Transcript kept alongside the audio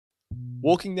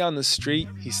Walking down the street,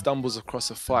 he stumbles across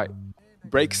a fight,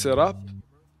 breaks it up,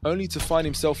 only to find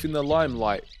himself in the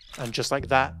limelight. And just like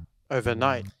that,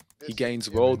 overnight, He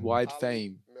gains worldwide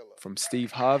fame, from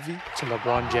Steve Harvey to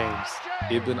LeBron James.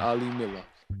 Ibn Ali Miller.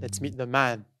 Let's meet the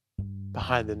man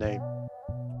behind the name.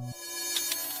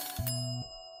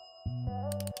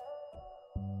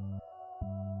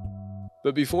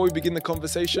 But before we begin the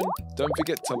conversation, don't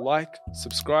forget to like,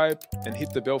 subscribe, and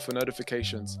hit the bell for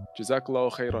notifications.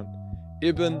 Jazakallahu khairan.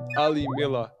 Ibn Ali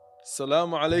Miller.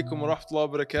 Assalamu alaikum wa rahmatullahi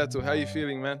wa barakatuh. How are you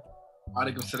feeling, man?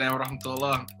 Alaikum salam wa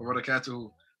rahmatullah wa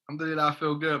barakatuh. Alhamdulillah, I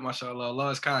feel good, mashallah. Allah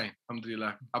is kind.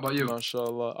 Alhamdulillah. How about you?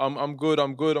 MashaAllah. I'm good.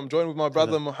 I'm joined with my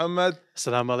brother Muhammad.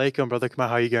 Assalamu alaikum, Brother Kamal.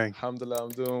 How are you going? Alhamdulillah,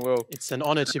 I'm doing well. It's an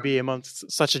honor to be amongst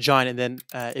such a giant. And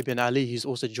then Ibn Ali, who's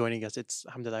also joining us. It's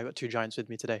Alhamdulillah, I've got two giants with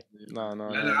me today. No. I'm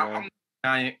a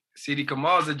giant. Sidi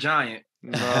Kamal's a giant.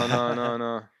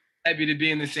 No. Happy to be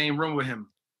in the same room with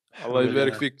him. Allah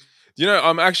barik fik. You know,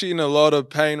 I'm actually in a lot of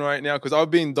pain right now because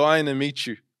I've been dying to meet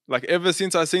you. Like ever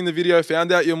since I seen the video,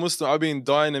 found out you're Muslim, I've been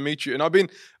dying to meet you. And I've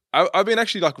been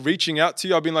actually like reaching out to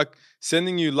you. I've been like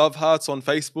sending you love hearts on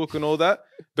Facebook and all that.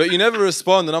 But you never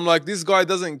respond. And I'm like, this guy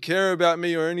doesn't care about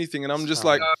me or anything. And I'm just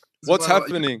like, what's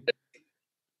happening?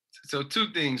 So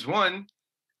two things. One,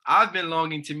 I've been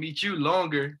longing to meet you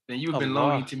longer than you've been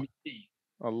longing to meet me.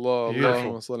 Allah.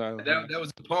 That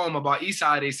was a poem about Isa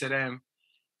alayhi salam.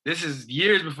 This is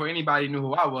years before anybody knew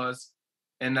who I was.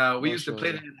 And we used to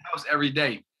play that in the house every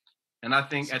day. And I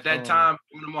think at that time,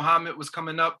 when Muhammad was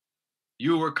coming up,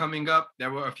 you were coming up.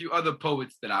 There were a few other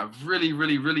poets that I really,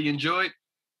 really, really enjoyed.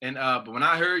 And but when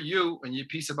I heard you and your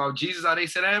piece about Jesus alayhi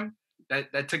salam,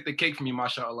 that took the cake for me,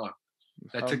 mashallah.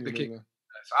 That took the cake.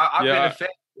 So I've been a fan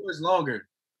for years longer.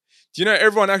 Do you know,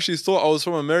 everyone actually thought I was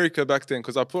from America back then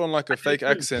because I put on like a fake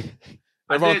accent.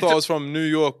 Everyone thought I was from New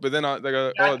York, but then they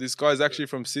go, oh, this guy's actually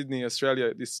from Sydney,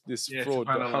 Australia, this fraud.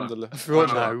 But alhamdulillah.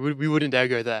 Fraud, no, we wouldn't dare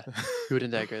go there. We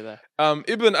wouldn't dare go there.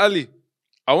 Ibn Ali,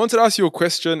 I wanted to ask you a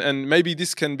question, and maybe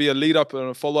this can be a lead up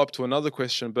and a follow up to another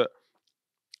question, but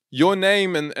your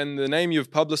name and the name you've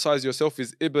publicized yourself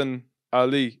is Ibn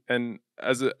Ali, and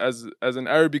as an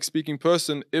Arabic speaking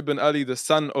person, Ibn Ali, the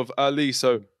son of Ali.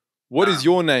 So what is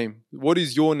your name? What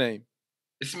is your name?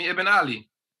 It's me, Ibn Ali.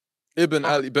 Ibn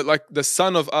Ali, but like the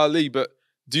son of Ali. But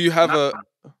do you have Ibn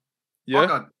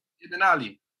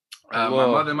Ali. My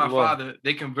mother and my father,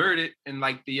 they converted in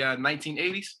like the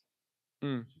 1980s.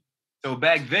 So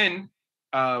back then,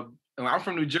 I'm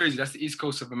from New Jersey. That's the East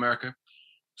Coast of America.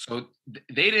 So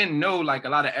they didn't know like a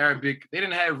lot of Arabic. They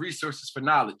didn't have resources for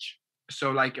knowledge.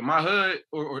 So like in my hood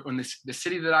or in the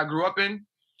city that I grew up in,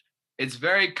 it's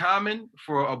very common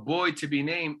for a boy to be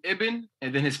named Ibn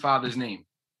and then his father's name.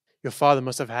 Your father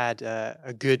must have had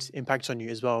a good impact on you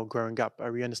as well growing up.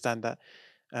 We understand that.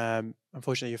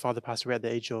 Unfortunately, your father passed away at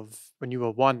the age of when you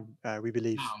were 1, we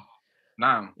believe.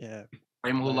 Naam. Yeah.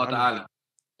 Rahimahullah ta'ala.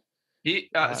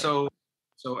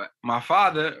 So my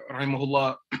father,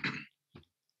 Rahimahullah,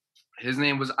 his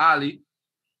name was Ali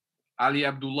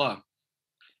Abdullah.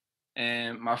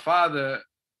 And my father,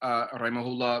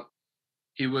 Rahimahullah,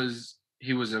 he was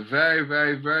a very,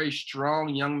 very, very strong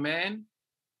young man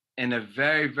in a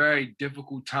very, very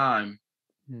difficult time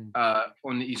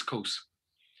on the East Coast.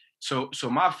 So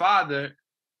my father,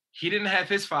 he didn't have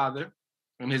his father,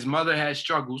 and his mother had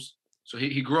struggles. So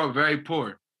he grew up very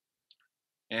poor.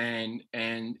 And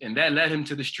that led him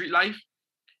to the street life.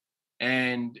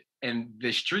 And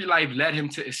the street life led him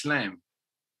to Islam.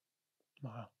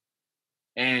 Wow.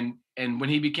 And when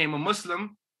he became a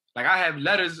Muslim, like I have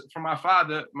letters from my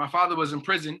father. My father was in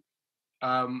prison.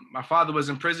 And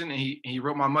he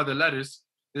wrote my mother letters.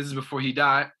 This is before he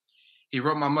died. He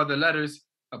wrote my mother letters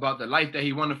about the life that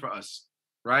he wanted for us,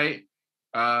 right?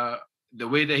 The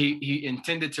way that he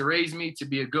intended to raise me to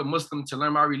be a good Muslim, to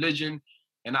learn my religion.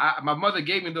 And my mother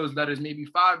gave me those letters maybe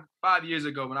five years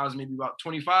ago when I was maybe about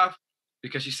 25,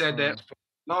 because she said that for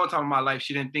a long time in my life,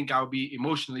 she didn't think I would be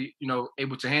emotionally,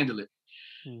 able to handle it.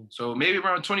 So maybe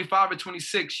around 25 or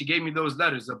 26, she gave me those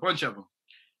letters, a bunch of them.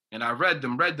 And I read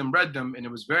them, and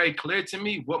it was very clear to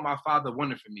me what my father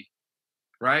wanted for me,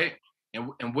 right?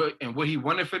 And what he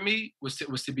wanted for me was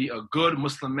to be a good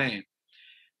Muslim man.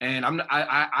 And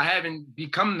I haven't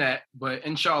become that, but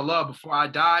inshallah, before I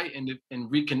die and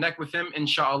reconnect with him,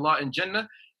 inshallah, in Jannah,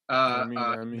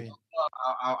 Ameen.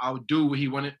 I'll do what he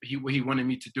wanted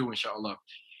me to do, inshallah.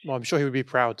 Well, I'm sure he would be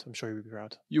proud.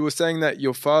 You were saying that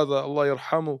your father, Allah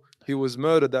yarhamu, he was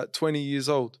murdered at 20 years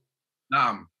old.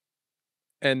 Naam.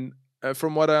 And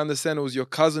from what I understand, it was your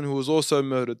cousin who was also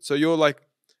murdered. So you're like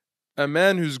a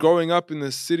man who's growing up in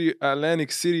the city,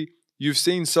 Atlantic City. You've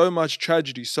seen so much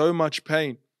tragedy, so much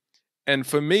pain. And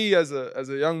for me, as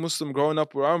a young Muslim growing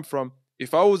up where I'm from,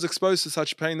 if I was exposed to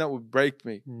such pain, that would break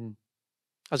me.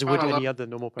 As it would any other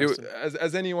normal person.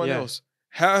 As anyone else.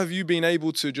 How have you been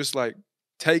able to just like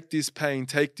take this pain,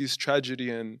 take this tragedy,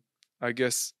 and I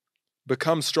guess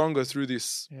become stronger through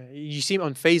this? Yeah, you seem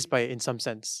unfazed by it in some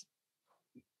sense.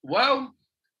 Well,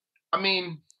 I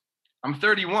mean, I'm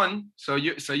 31, so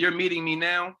you're meeting me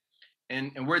now,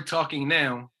 and we're talking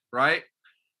now, right?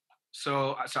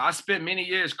 So I spent many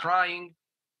years crying.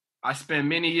 I spent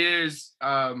many years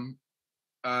going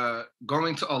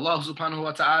to Allah subhanahu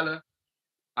wa ta'ala.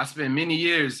 I spent many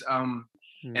years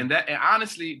and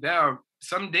honestly, there are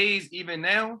some days even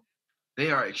now,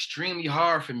 they are extremely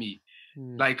hard for me.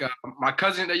 Like my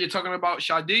cousin that you're talking about,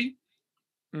 Shadi,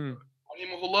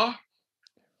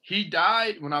 he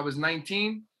died when I was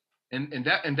 19, and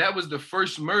that was the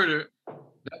first murder.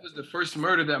 That was the first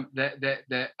murder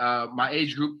that my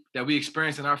age group that we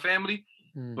experienced in our family.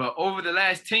 But over the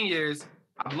last 10 years,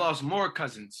 I've lost more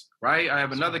cousins. Right, I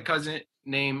have another cousin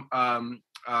named Tawan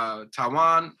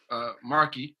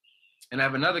Markey, and I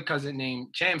have another cousin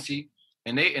named Chamsi,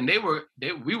 and we were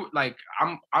like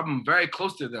I'm very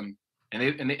close to them,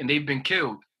 and they've been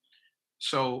killed.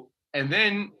 So, and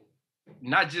then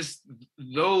not just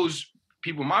those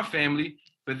people, my family,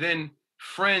 but then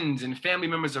friends and family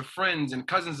members of friends and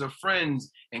cousins of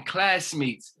friends and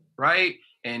classmates, right,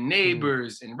 and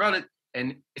neighbors and relatives,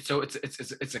 and so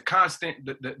it's a constant.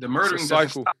 The murdering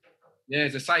cycle. Yeah,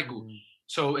 it's a cycle.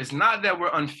 So it's not that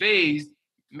we're unfazed,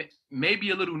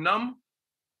 maybe a little numb,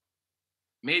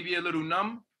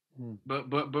 but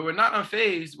we're not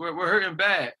unfazed. We're hurting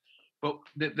bad. But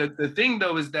the thing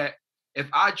though is that if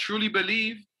I truly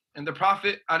believe in the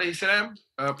Prophet alayhi salam,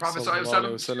 Prophet sallallahu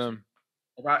alaihi wasallam,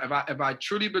 if I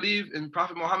truly believe in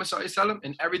Prophet Muhammad sallallahu alaihi wasallam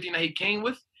and everything that he came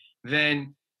with,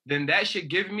 then that should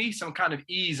give me some kind of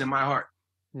ease in my heart.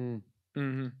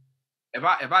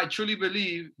 If I truly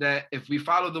believe that if we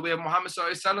follow the way of Muhammad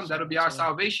sallallahu alaihi wasallam, that'll be our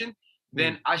salvation,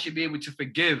 then I should be able to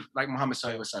forgive like Muhammad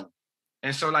sallallahu alaihi wasallam.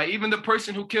 And so, like, even the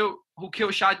person who killed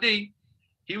Shadi,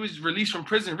 he was released from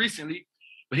prison recently,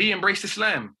 but he embraced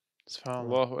Islam.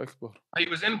 Allahu Akbar. He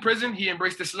was in prison, he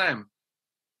embraced Islam.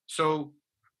 So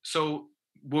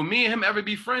will me and him ever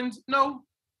be friends? No.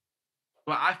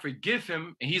 But I forgive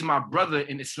him, and he's my brother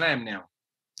in Islam now.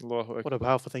 Allahu Akbar. What a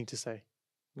powerful thing to say.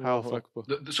 Powerful.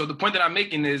 So the point that I'm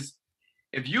making is,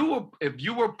 if you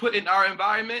were put in our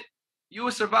environment, you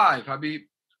would survive, Habib.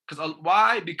 Because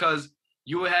why? Because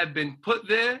you would have been put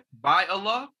there by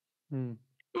Allah. You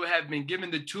would have been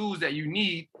given the tools that you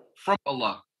need from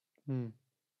Allah.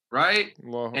 Right?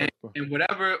 And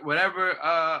wherever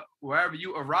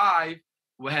you arrive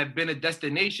will have been a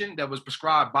destination that was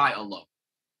prescribed by Allah.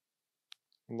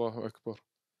 Allahu Akbar.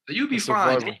 So you be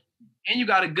fine. And you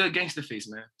got a good gangster face,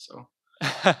 man. So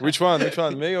Which one?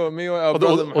 Me or our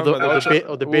brother Muhammad?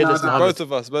 Or the beardless Muhammad?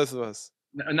 Both of us.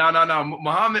 No.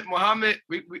 Muhammad,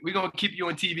 we gonna keep you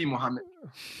on TV, Muhammad.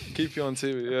 Keep you on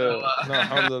TV, yeah. No,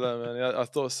 alhamdulillah, man. Yeah, I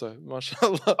thought so.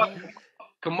 MashaAllah.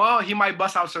 Come on, he might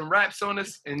bust out some raps on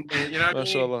us, and you know what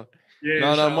MashaAllah. I mean?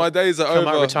 Yeah, no, my days are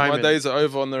over. My days are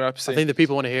over on the rap scene. I think the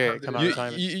people want to hear it. Come out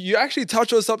retirement. You actually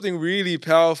touch on something really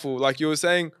powerful. Like you were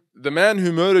saying, the man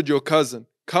who murdered your cousin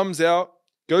comes out,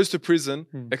 goes to prison,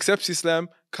 accepts Islam,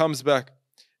 comes back.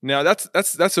 Now that's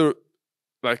a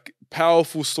like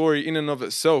powerful story in and of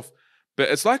itself. But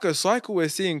it's like a cycle we're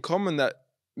seeing common that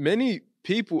many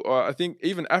people, I think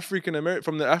even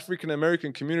from the African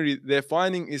American community, they're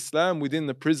finding Islam within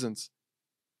the prisons.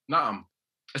 Nah,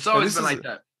 it's always been like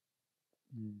that.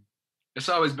 It's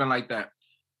always been like that.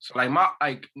 So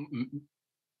the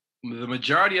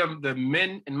majority of the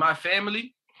men in my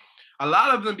family, a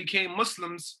lot of them became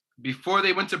Muslims before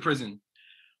they went to prison.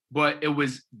 But it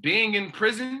was being in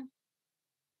prison,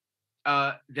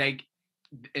 and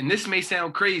this may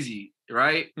sound crazy,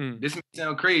 right? This may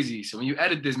sound crazy. So when you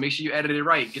edit this, make sure you edit it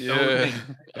right. Get the whole thing.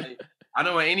 Like, I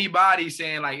don't want anybody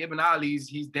saying like Ibn Ali's,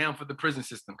 he's down for the prison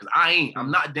system, because I ain't.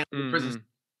 I'm not down for the prison system,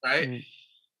 right?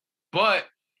 But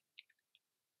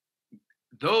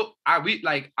though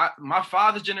my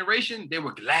father's generation, they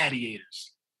were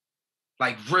gladiators,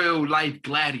 like real life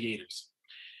gladiators.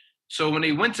 So when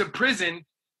they went to prison,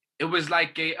 it was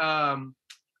like a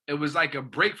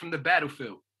break from the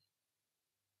battlefield,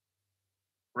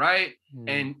 right?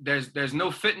 And there's no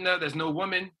fitna, there's no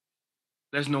woman,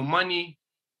 there's no money,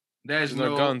 there's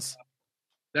no guns,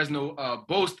 there's no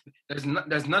boast, there's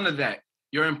none of that.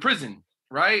 You're in prison,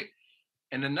 right?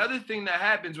 And another thing that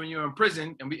happens when you're in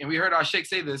prison, and we heard our sheikh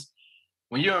say this,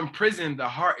 when you're in prison, the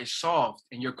heart is soft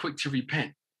and you're quick to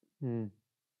repent.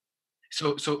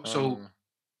 So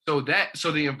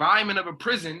the environment of a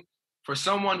prison for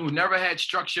someone who never had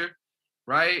structure,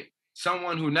 right?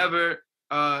 Someone who never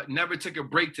took a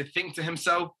break to think to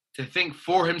himself, to think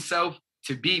for himself,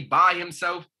 to be by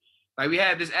himself. Like we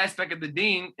have this aspect of the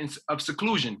deen of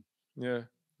seclusion. Yeah.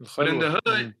 But in the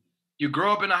hood, you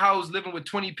grow up in a house living with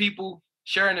 20 people,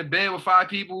 sharing a bed with 5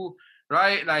 people,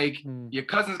 right? Like your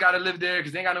cousins got to live there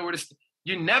because they ain't got nowhere to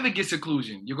you never get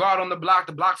seclusion. You go out on the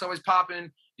block's always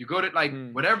popping. You go to like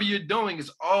whatever you're doing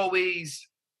is always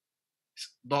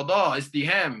dada, it's the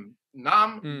ham,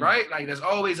 right? Like there's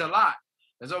always a lot.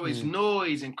 There's always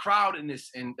noise and crowdedness,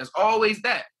 and there's always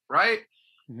that, right?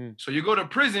 So you go to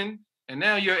prison, and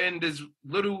now you're in this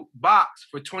little box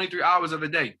for 23 hours of a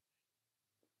day.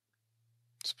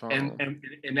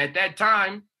 And at that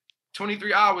time,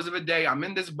 23 hours of a day, I'm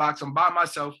in this box, I'm by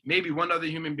myself, maybe one other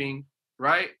human being,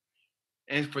 right?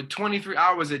 And for 23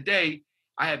 hours a day,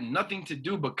 I have nothing to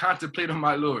do but contemplate on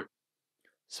my Lord.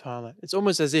 SubhanAllah. It's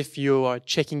almost as if you are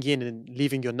checking in and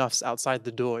leaving your nafs outside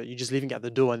the door. You're just leaving it at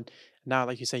the door, and now,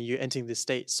 like you're saying, you're entering this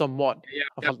state somewhat.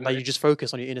 Like you just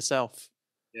focus on your inner self.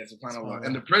 Yeah, SubhanAllah.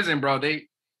 And the prison, bro, they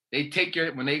take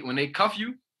your when they cuff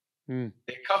you,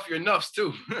 they cuff your nafs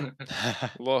too.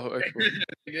 Allahu Akbar.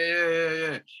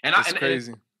 Yeah. And that's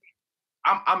crazy.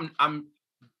 I'm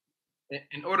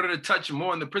in order to touch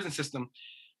more on the prison system,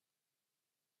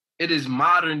 it is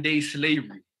modern day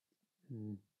slavery.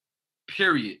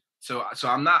 Period. So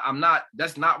I'm not,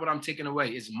 that's not what I'm taking away.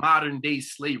 It's modern day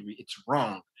slavery. It's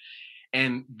wrong.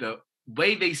 And the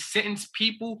way they sentence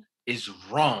people is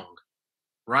wrong,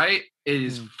 right? It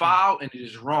is foul and it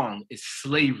is wrong. It's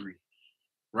slavery,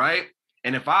 right?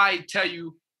 And if I tell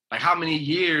you like how many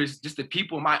years just the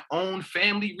people in my own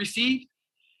family received,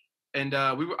 and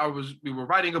we were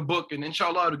writing a book, and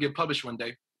inshallah it'll get published one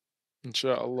day.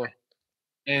 Inshallah.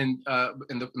 And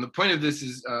the point of this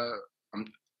is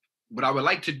what I would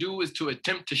like to do is to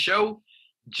attempt to show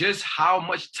just how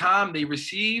much time they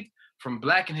received from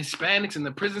Black and Hispanics in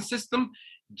the prison system,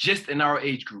 just in our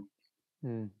age group.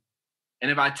 And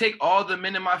if I take all the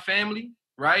men in my family,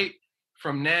 right,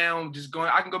 from now,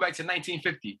 I can go back to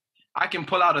 1950. I can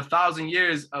pull out 1,000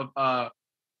 years of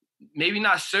maybe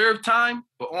not served time,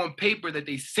 but on paper that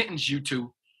they sentence you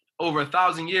to over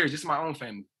 1,000 years, just my own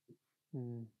family.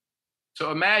 So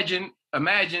imagine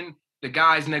the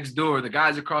guys next door, the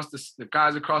guys across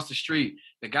the street,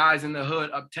 the guys in the hood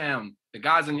uptown, the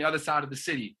guys on the other side of the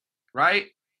city, right?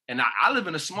 And I live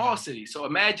in a small city, so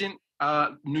imagine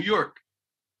New York,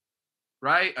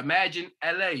 right? Imagine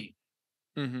LA,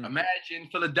 imagine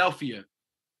Philadelphia,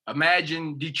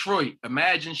 imagine Detroit,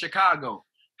 imagine Chicago.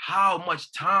 How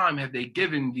much time have they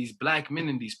given these Black men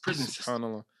in these prison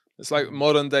systems? It's like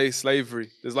modern day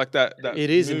slavery. There's like that it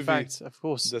is, movie, in fact, of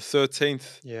course. The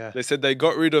 13th. Yeah. They said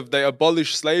they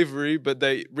abolished slavery, but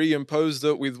they reimposed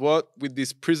it with what? With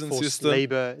this prison Forced system.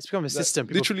 labor. It's become a system.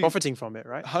 People literally profiting from it,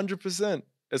 right? 100%.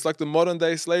 It's like the modern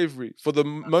day slavery for the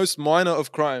most minor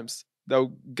of crimes.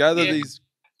 They'll gather these.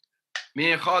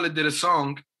 Me and Khalid did a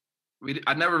song.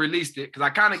 I never released it because I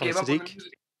kind of gave up on the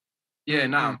music.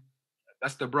 Yeah,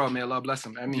 that's the bro. May Allah bless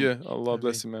him. I mean, yeah, Allah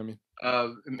bless him. I mean,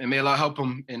 and may Allah help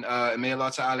him, and may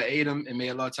Allah Ta'ala aid him, and may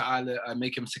Allah Ta'ala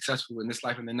make him successful in this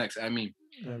life and the next. I mean.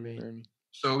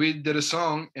 So we did a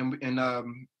song, and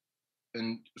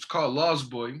it's called Lost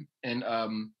Boy, and a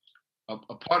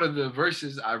part of the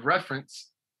verses I reference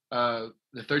the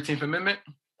 13th Amendment,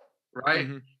 right?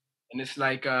 And it's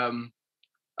like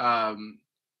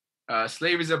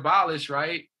slavery is abolished,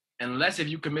 right? Unless if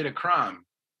you commit a crime,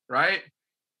 right?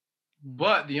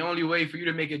 But the only way for you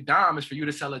to make a dime is for you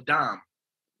to sell a dime.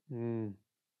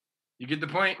 You get the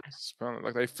point?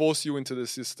 Like they force you into the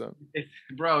system.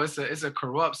 Bro, it's a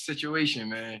corrupt situation,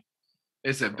 man.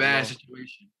 It's a bad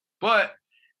situation. But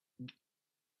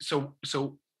so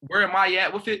where am I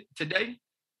at with it today?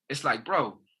 It's like,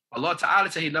 bro, Allah Ta'ala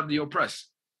said he loved the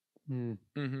oppressed.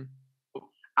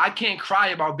 I can't cry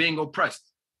about being oppressed.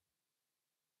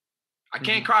 I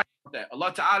can't cry about that.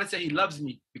 Allah Ta'ala said he loves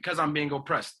me because I'm being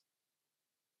oppressed.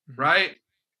 Right?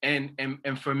 And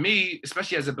for me,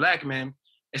 especially as a Black man,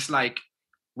 it's like,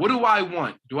 what do I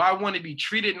want? Do I want to be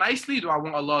treated nicely? Do I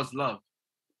want Allah's love?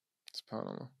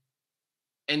 SubhanAllah.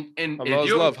 And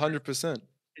Allah's love, 100%.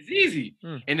 It's easy.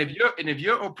 And if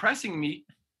you're oppressing me,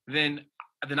 then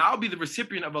I'll be the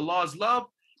recipient of Allah's love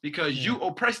because you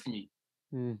oppressed me.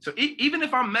 So even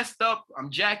if I'm messed up, I'm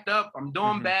jacked up, I'm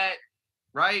doing bad,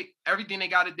 right? Everything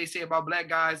they say about Black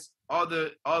guys, all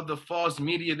the false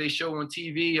media they show on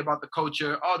TV about the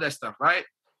culture, all that stuff, right?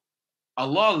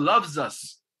 Allah loves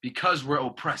us because we're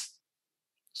oppressed.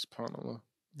 SubhanAllah.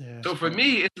 Yeah, so for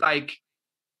me, it's like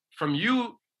from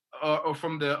you or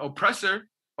from the oppressor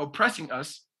oppressing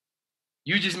us,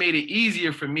 you just made it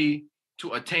easier for me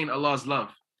to attain Allah's love.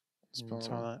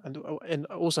 SubhanAllah. And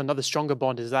also another stronger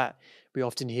bond is that we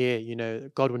often hear, you know,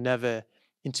 God will never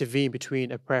intervene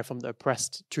between a prayer from the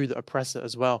oppressed to the oppressor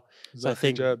as well. There's So no I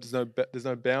think hijab, there's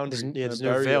no boundary. there's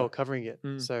no barrier. veil covering it.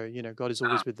 Mm. So, you know, God is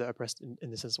always with the oppressed in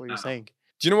the sense of what you're saying.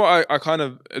 Do you know what I kind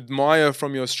of admire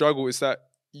from your struggle is that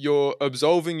you're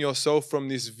absolving yourself from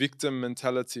this victim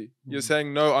mentality. You're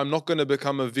saying, no, I'm not going to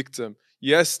become a victim.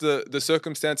 Yes, the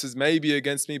circumstances may be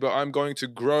against me, but I'm going to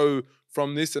grow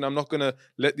from this, and I'm not going to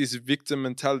let this victim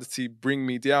mentality bring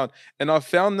me down. And I've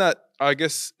found that, I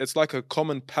guess, it's like a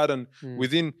common pattern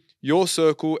within your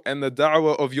circle and the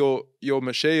da'wah of your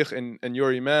mashaykh and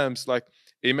your imams, like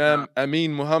Imam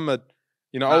Amin Muhammad.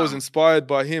 You know, I was inspired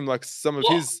by him, like some of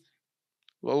his...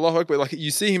 Allahu Akbar, like you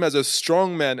see him as a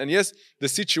strong man. And yes, the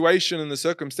situation and the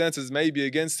circumstances may be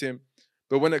against him,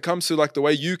 but when it comes to like the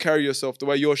way you carry yourself, the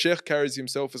way your sheikh carries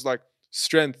himself is like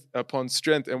strength upon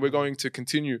strength, and we're going to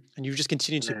continue. And you just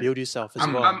continue to build yourself as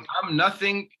well.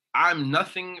 I'm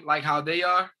nothing like how they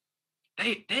are.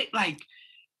 They like,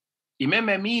 Imam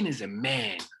Amin is a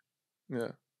man. Yeah.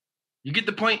 You get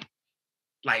the point?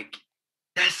 Like,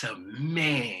 that's a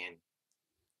man.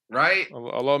 Right?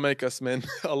 Allah make us men.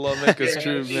 Allah make us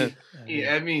true men.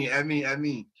 Yeah, I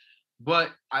mean.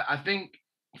 But I think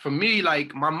for me,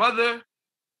 like my mother,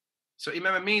 so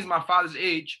Imam Amin's my father's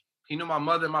age. He knew my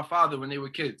mother and my father when they were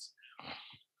kids.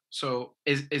 So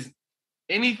is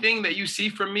anything that you see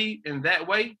from me in that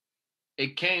way,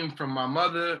 it came from my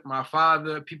mother, my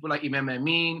father, people like Imam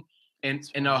Amin, and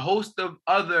a host of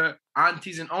other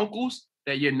aunties and uncles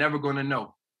that you're never gonna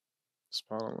know.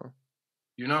 SubhanAllah.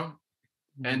 You know?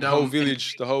 And the whole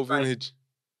village. Raising.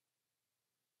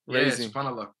 Yeah,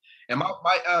 SubhanAllah. And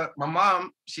my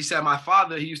mom, she said my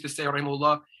father, he used to say,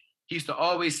 rahimahullah, he used to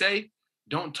always say,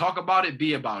 don't talk about it,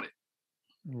 be about it.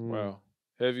 Wow.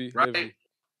 Heavy.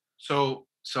 So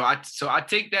I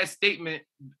take that statement,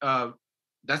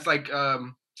 that's like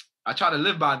I try to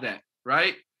live by that,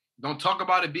 right? Don't talk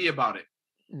about it, be about it.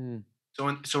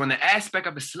 So in the aspect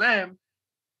of Islam,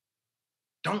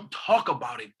 don't talk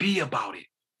about it, be about it.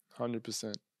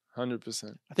 100%.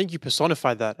 I think you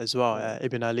personified that as well,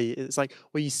 Ibn Ali. It's like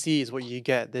what you see is what you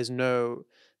get. There's no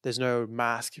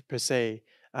mask per se.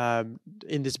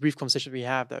 In this brief conversation we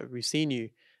have that we've seen you,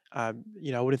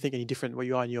 you know, I wouldn't think any different what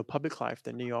you are in your public life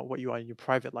than what you are in your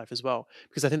private life as well.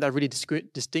 Because I think that really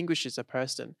distinguishes a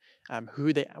person,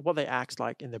 what they act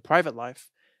like in their private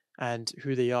life and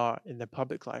who they are in their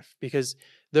public life. Because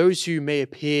those who may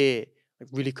appear like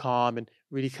really calm and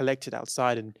really collected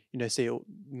outside and, you know, say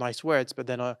nice words, but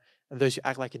then and those who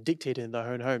act like a dictator in their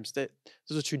own homes, those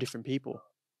are two different people.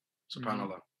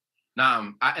 SubhanAllah.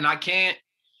 I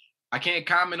can't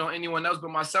comment on anyone else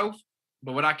but myself,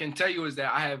 but what I can tell you is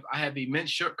that I have immense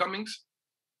shortcomings.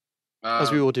 As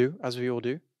we all do. I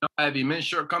have immense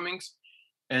shortcomings,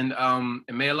 and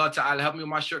may Allah Ta'ala help me with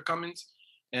my shortcomings.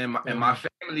 And my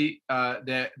family,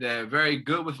 they're very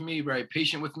good with me, very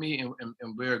patient with me,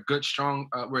 and we're a good, strong,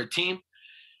 we're a team,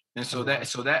 and so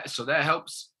that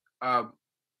helps.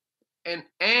 And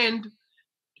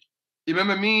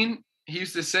Imam Amin, he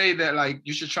used to say that like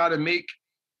you should try to make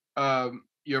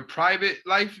your private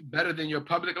life better than your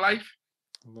public life,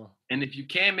 and if you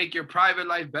can't make your private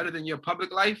life better than your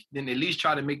public life, then at least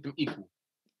try to make them equal.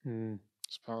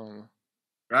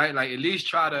 Right, like at least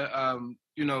try to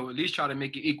at least try to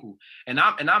make it equal. And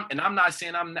I'm not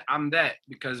saying I'm that,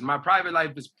 because my private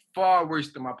life is far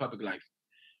worse than my public life.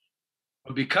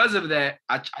 But because of that,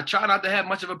 I try not to have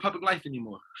much of a public life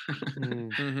anymore.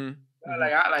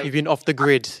 You've been off the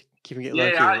grid, keeping it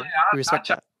low key. We respect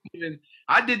that.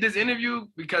 I did this interview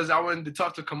because I wanted to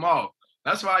talk to Kamal.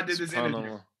 That's why I did this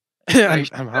interview. And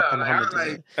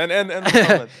Muhammad.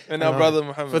 And our brother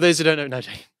Muhammad. For those who don't know, no,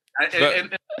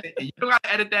 and you don't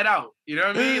gotta edit that out. You know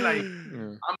what I mean? Like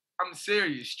I'm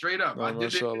serious, straight up. I did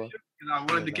this because I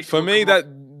wanted to kick. For me,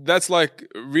 that's like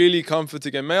really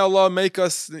comforting. And may Allah make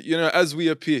us, you know, as we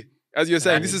appear. As you're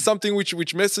saying, this is something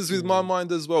which messes with my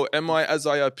mind as well. Am I as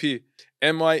I appear?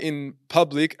 Am I in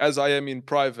public as I am in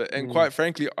private? And quite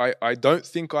frankly, I don't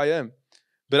think I am.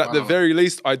 But at the very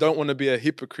least, I don't want to be a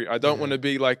hypocrite. I don't want to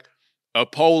be like a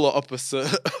polar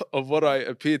opposite of what I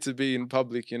appear to be in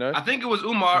public, you know? I think it was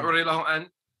Umar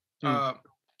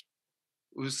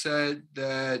who said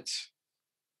that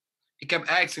he kept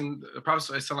asking the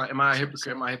Prophet, am I a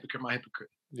hypocrite? Am I a hypocrite? Am I a hypocrite?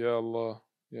 Ya Allah.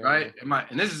 Yeah, right?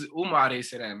 And this is Umar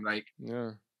salam, like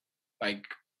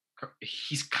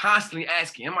he's constantly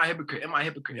asking, am I a hypocrite? Am I a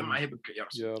hypocrite? Am I a hypocrite? Am I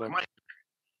a hypocrite?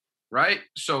 Right?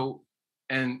 So,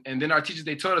 and then our teachers,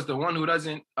 they told us the one who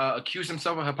doesn't accuse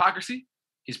himself of hypocrisy,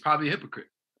 he's probably a hypocrite.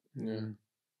 Yeah.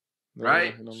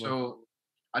 Right? So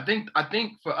I think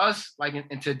for us, like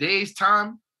in today's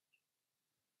time,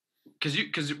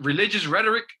 because religious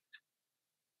rhetoric,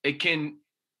 it can,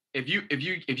 if you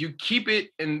keep it,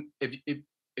 and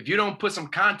if you don't put some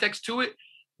context to it,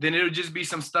 then it'll just be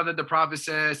some stuff that the Prophet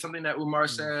said, something that Umar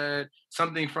said,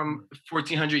 something from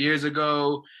 1400 years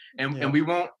ago, and we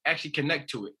won't actually connect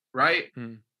to it, right?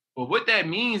 But what that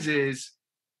means is,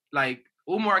 like,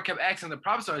 Umar kept asking the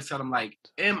Prophet, so I tell him, like,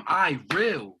 am I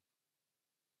real?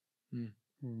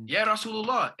 Yeah,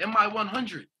 Rasulullah, am I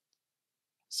 100?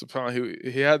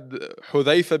 SubhanAllah, he had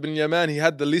Hudhayfa bin Yaman, he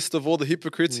had the list of all the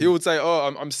hypocrites. He would say,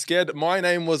 oh, I'm scared my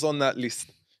name was on that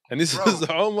list. And this is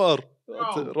Umar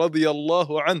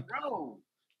radiyallahu an.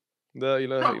 La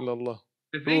ilaha illallah.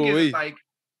 The thing is, like,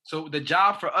 so the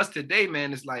job for us today,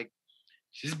 man, is like,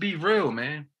 just be real,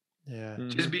 man. Yeah.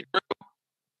 Just be real.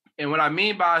 And what I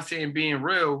mean by saying being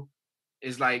real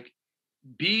is, like,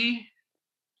 be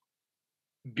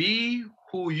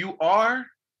who you are,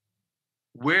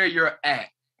 where you're at.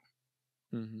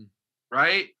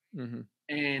 Right?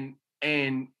 And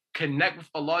connect with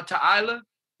Allah Ta'ala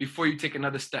before you take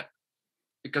another step.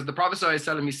 Because the Prophet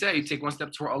ﷺ, he said, you take one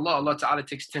step toward Allah, Allah Ta'ala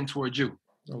takes 10 towards you.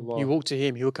 Allah. You walk to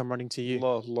him, he will come running to you.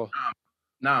 Allah.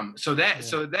 Naam. So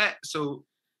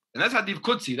and that's Hadith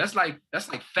Qudsi. That's like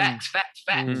facts.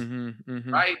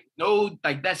 Right? No,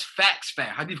 like, that's facts.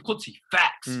 Hadith Qudsi,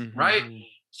 facts. Right?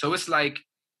 So it's like,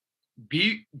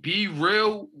 be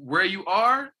real where you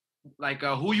are, like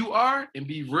who you are, and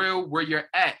be real where you're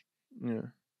at. Yeah.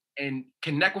 And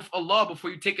connect with Allah before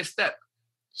you take a step.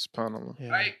 SubhanAllah. Yeah.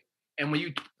 Right? And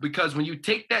because when you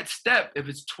take that step, if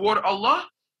it's toward Allah,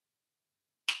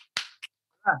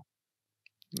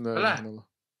 you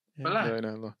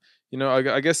know,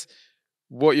 I guess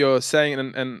what you're saying,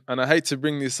 and I hate to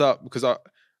bring this up because I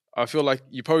feel like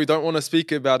you probably don't want to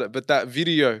speak about it, but that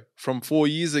video from 4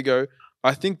 years ago,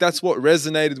 I think that's what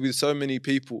resonated with so many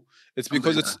people. It's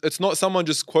because it's not someone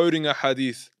just quoting a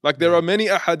hadith. Like, there are many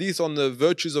ahadith on the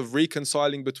virtues of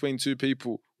reconciling between two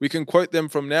people. We can quote them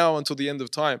from now until the end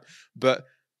of time. But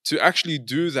to actually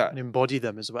do that, and embody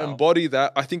them as well. Embody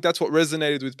that, I think that's what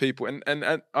resonated with people. And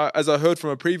as I heard from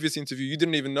a previous interview, you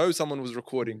didn't even know someone was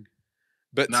recording.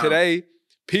 But today,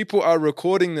 people are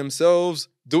recording themselves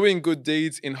doing good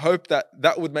deeds in hope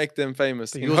that would make them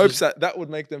famous. In hopes that would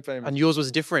make them famous. And yours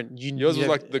was different. Yours was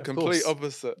like the complete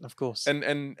opposite. Of course.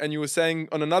 And you were saying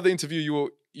on another interview,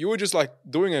 you were just like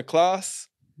doing a class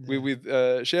with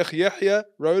Sheikh Yahya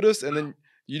Rodus, and then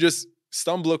you just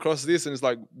stumble across this, and it's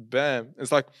like, bam!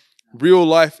 It's like real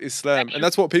life Islam, and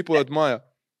that's what people admire.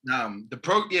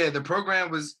 The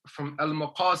program was from Al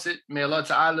Maqasid, may Allah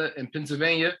Ta'ala, in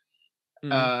Pennsylvania.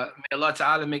 May Allah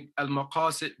Ta'ala make Al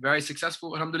Maqasid very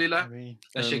successful, alhamdulillah.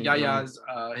 That's Sheikh Yahya's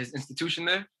his institution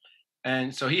there.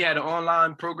 And so he had an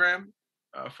online program,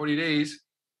 40 days.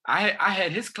 I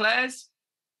had his class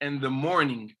in the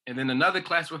morning, and then another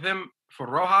class with him for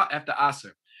Roha after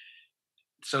Asr.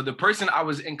 So the person I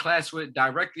was in class with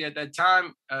directly at that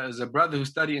time is a brother who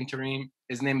studied in Tareem.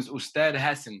 His name is Ustad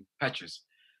Hassan Petrus.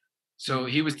 So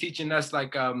he was teaching us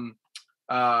like 40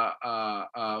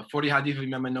 hadith of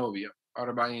Imam Nawawi,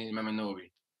 Arba'in Imam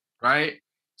Nawawi, right?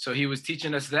 So he was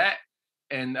teaching us that,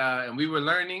 and we were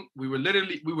learning. We were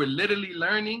literally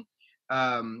learning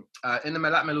Innama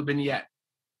al-a'malu binniyat.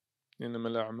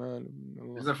 Innama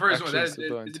al-a'malu. It's the first one. That's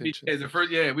the first.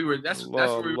 Yeah, we were. That's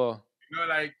where we were, you know,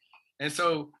 like. And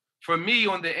so for me,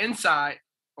 on the inside,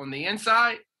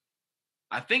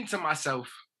 I think to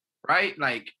myself, right,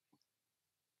 like,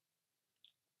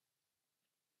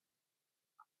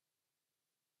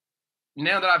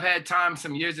 now that I've had time,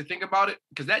 some years to think about it,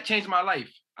 because that changed my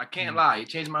life. I can't lie. It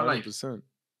changed my 100%. Life.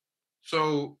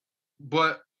 So,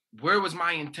 but where was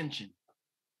my intention?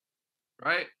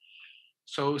 Right?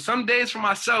 So some days for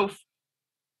myself,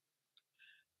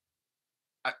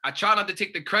 I try not to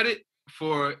take the credit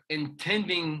for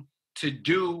intending to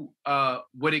do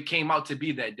what it came out to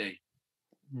be that day.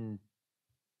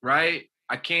 Right?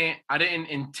 I didn't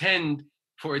intend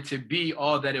for it to be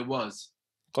all that it was.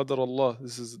 Qadar Allah.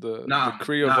 This is the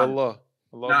decree of Allah.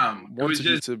 Allah wanted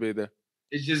you to be there.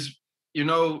 It's just, you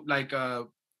know, like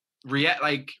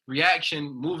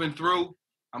reaction, moving through.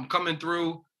 I'm coming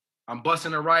through. I'm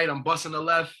busting the right. I'm busting the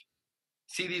left.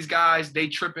 See these guys, they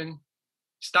tripping.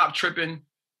 Stop tripping.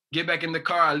 Get back in the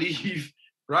car. I leave.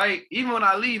 Right? Even when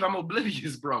I leave, I'm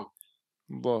oblivious, bro.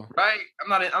 Allah. Right? I'm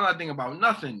not thinking about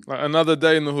nothing. Like another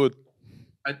day in the hood.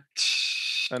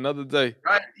 Another day.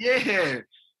 Right? Yeah.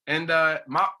 And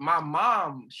my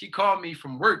mom, she called me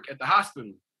from work at the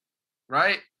hospital,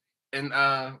 right? And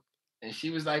she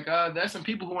was like, there's some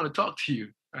people who want to talk to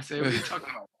you. I said, what are you talking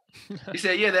about? He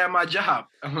said, yeah, they're at my job.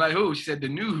 I'm like, who? She said, the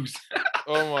news.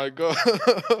 Oh my God.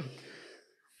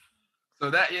 So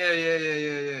that,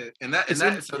 yeah. And that's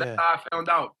yeah. how I found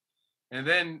out. And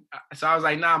then, so I was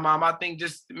like, nah, mom, I think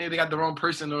just maybe they got the wrong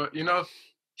person, or, you know.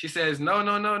 She says,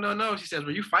 no. She says,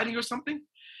 were you fighting or something?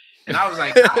 And I was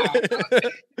like, nah,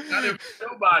 I didn't fight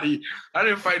nobody. I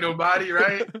didn't fight nobody,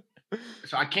 right?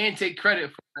 So I can't take credit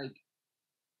for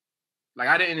like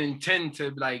I didn't intend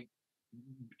to like,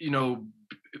 you know,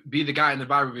 be the guy in the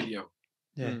viral video.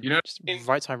 Yeah. You know, Just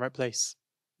right time, right place.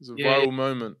 It's a Yeah. viral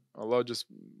moment. Allah just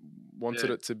wanted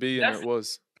Yeah. it to be, and That's- it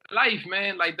was. life,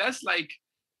 man. Like that's like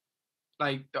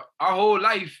our whole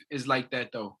life is like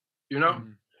that, though. You know,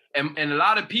 and a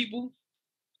lot of people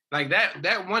like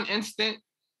that one instant.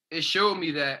 It showed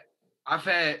me that I've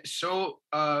had so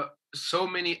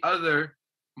many other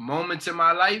moments in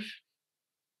my life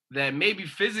that maybe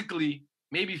physically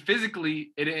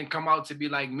it didn't come out to be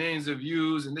like millions of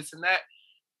views and this and that,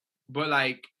 but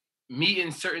like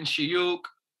meeting certain shuyukh,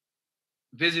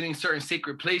 visiting certain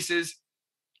sacred places,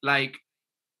 like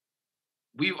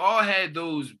we've all had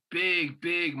those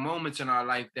big moments in our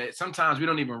life that sometimes we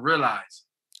don't even realize.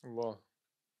 Allah.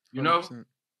 You know, 100%.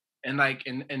 and like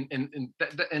and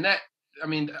that. I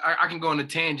mean, I can go on a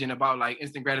tangent about like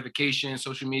instant gratification,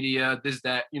 social media, this,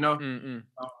 that, you know.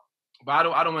 But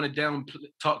I don't want to down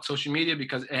talk social media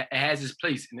because it has its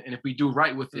place, and if we do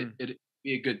right with it, it'd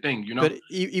be a good thing, you know. But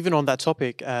even on that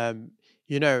topic,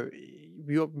 you know,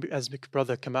 as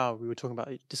brother Kamal, we were talking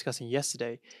about discussing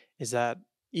yesterday, is that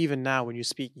even now when you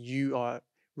speak, you are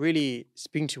really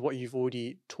speaking to what you've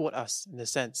already taught us in a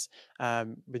sense,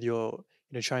 with your,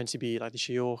 you know, trying to be like the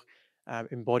shiur,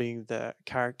 embodying the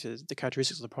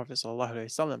characteristics of the Prophet sallallahu alaihi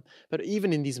wasallam. But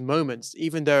even in these moments,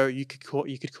 even though you could call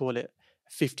it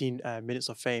 15 minutes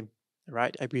of fame,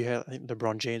 right? I think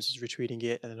LeBron James was retweeting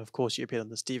it, and then of course you appeared on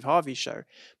the Steve Harvey show,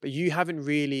 but you haven't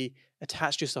really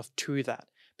attached yourself to that,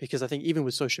 because I think even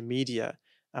with social media,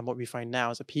 and what we find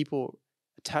now is that people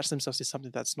attach themselves to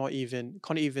something that's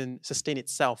can't even sustain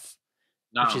itself,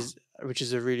 which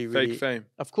is a really Fake fame.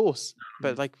 of course.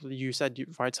 But like you said,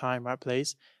 right time, right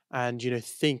place, and you know,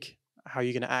 think how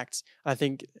you're going to act. I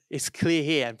think it's clear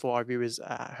here, and for our viewers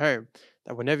at home,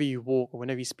 that whenever you walk or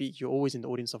whenever you speak, you're always in the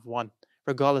audience of one,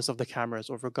 regardless of the cameras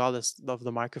or regardless of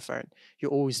the microphone.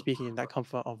 You're always speaking in that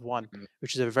comfort of one,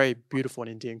 which is a very beautiful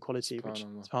and endearing quality, which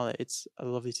it's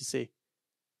lovely to see.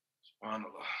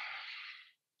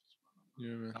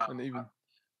 Yeah, man. And even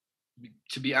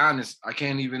to be honest, I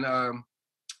can't even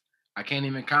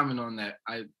comment on that.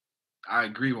 I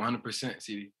agree 100%,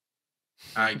 CD.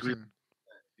 I agree.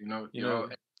 You know,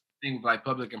 things like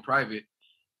public and private,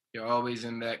 you're always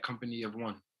in that company of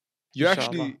one. You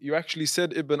actually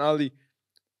said, Ibn Ali,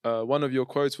 one of your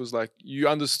quotes was like, you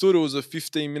understood it was a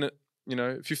 15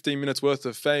 minutes worth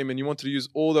of fame, and you wanted to use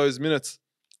all those minutes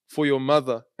for your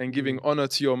mother and giving honor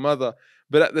to your mother.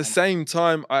 But at the same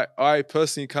time, I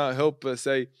personally can't help but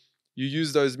say you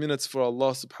use those minutes for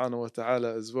Allah subhanahu wa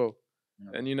ta'ala as well.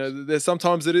 And you know, there's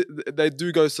sometimes they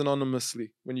do go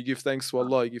synonymously. When you give thanks to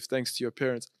Allah, you give thanks to your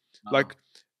parents. Like,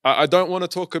 I don't want to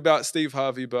talk about Steve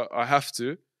Harvey, but I have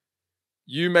to.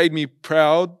 You made me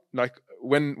proud. Like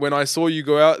when I saw you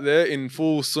go out there in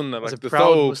full sunnah, like the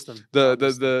thawb,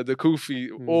 the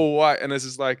kufi, all white, and it's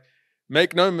just like,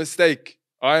 make no mistake,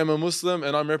 I am a Muslim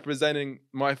and I'm representing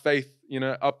my faith, you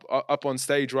know, up on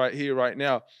stage right here, right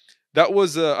now. That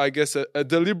was, I guess, a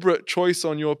deliberate choice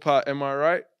on your part. Am I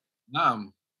right?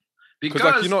 Because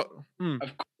like,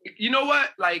 you know what?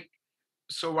 Like,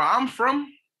 so where I'm from,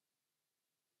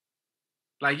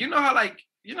 like, you know how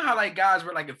guys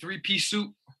wear like a 3-piece suit?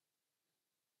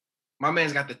 My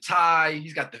man's got the tie,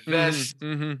 he's got the vest,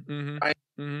 right?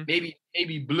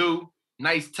 Maybe blue,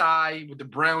 nice tie with the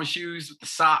brown shoes with the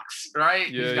socks, right?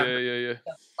 Yeah.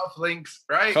 Cufflinks,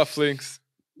 right? Cufflinks.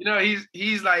 You know,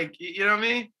 he's like, you know what I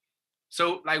mean?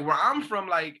 So like where I'm from,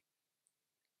 like,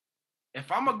 if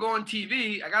I'm gonna go on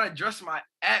TV, I gotta dress my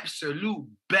absolute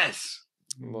best.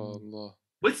 Allah.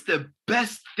 What's the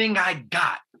best thing I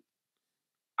got?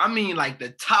 I mean, like the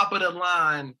top of the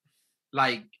line,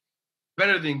 like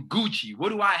better than Gucci. What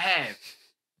do I have?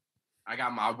 I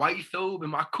got my white thobe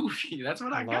and my kufi. That's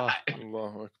what I got.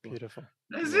 Allah. Beautiful.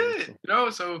 That's it. You know,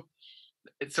 so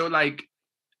like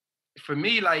for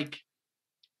me, like,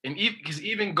 and because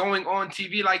even going on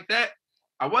TV like that,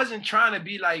 I wasn't trying to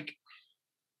be like,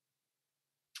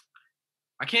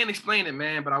 I can't explain it,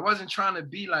 man, but I wasn't trying to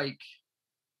be like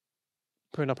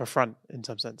putting up a front in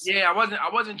some sense. Yeah, I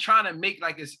wasn't trying to make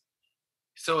like this.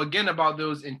 So again, about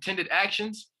those intended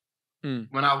actions,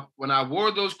 when I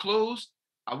wore those clothes,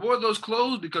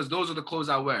 because those are the clothes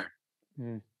I wear.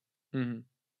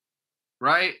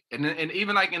 right? And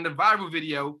even like in the viral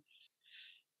video,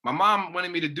 my mom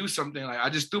wanted me to do something. Like I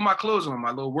just threw my clothes on, my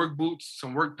little work boots,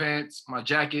 some work pants, my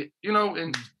jacket, you know,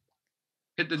 and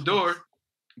hit the door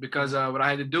because what I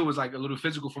had to do was like a little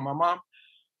physical for my mom.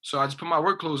 So I just put my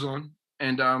work clothes on.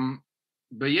 And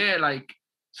but yeah, like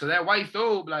so that white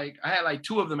thobe, like I had like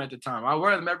 2 of them at the time. I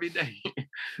wear them every day. You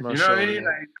know what I mean?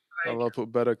 Allah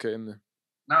put barakah in there.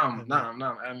 No.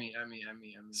 I mean.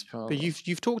 But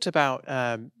you've talked about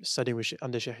studying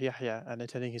under Sheikh Yahya and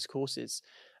attending his courses.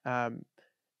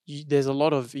 You have a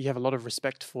lot of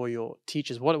respect for your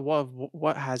teachers.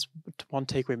 What has one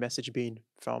takeaway message been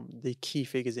from the key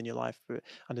figures in your life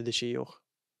under the Shuyukh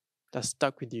that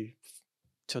stuck with you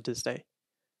till this day?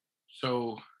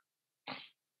 So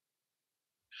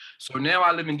now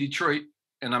I live in Detroit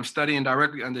and I'm studying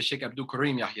directly under Sheikh Abdul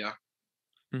Karim Yahya.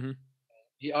 Mm-hmm.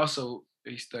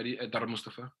 He studied at Dar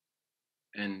Mustafa,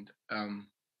 and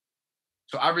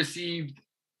so I received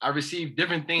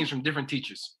different things from different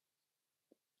teachers,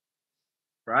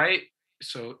 right?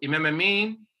 So Imam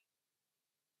Amin,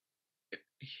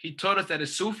 he taught us that a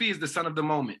Sufi is the son of the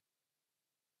moment,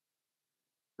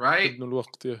 right? Ibn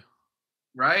al-Waqt, yeah.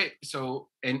 Right. So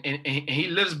and he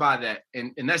lives by that,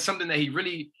 and that's something that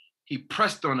he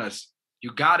pressed on us.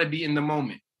 You got to be in the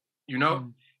moment, you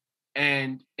know.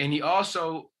 And he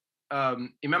also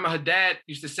Imam Haddad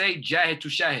used to say, "Jahid to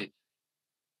shahid,"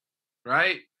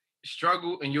 right?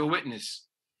 Struggle and you'll witness.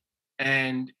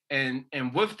 And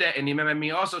with that, and Imam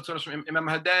Amin also told us from Imam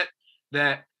Haddad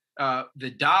that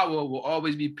the dawah will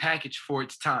always be packaged for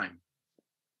its time.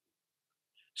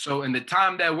 So in the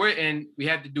time that we're in, we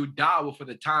have to do dawah for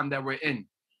the time that we're in.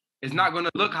 It's not going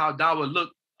to look how dawah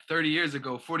looked 30 years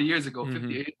ago, 40 years ago,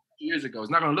 50 years ago.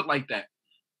 It's not going to look like that.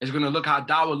 It's going to look how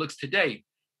dawah looks today.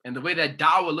 And the way that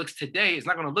dawah looks today is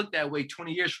not going to look that way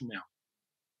 20 years from now.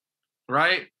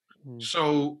 Right?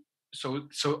 So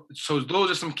those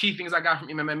are some key things I got from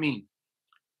Imam Amin.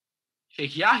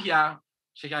 Sheikh Yahya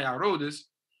wrote this.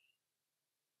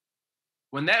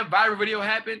 When that viral video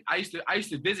happened, I used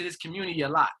to visit his community a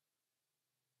lot.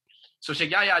 So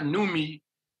Sheikh Yahya knew me.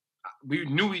 We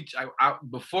knew each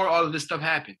before all of this stuff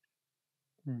happened.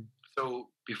 So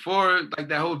before like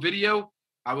that whole video,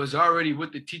 I was already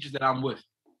with the teachers that I'm with.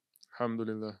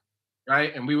 Alhamdulillah.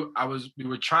 Right, and I was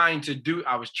trying to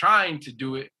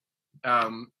do it.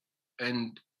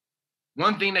 And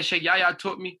one thing that Sheikh Yahya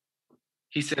taught me,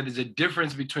 he said there's a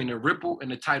difference between a ripple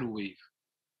and a tidal wave.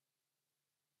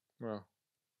 Wow.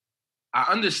 I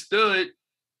understood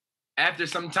after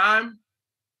some time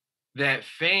that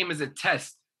fame is a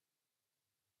test.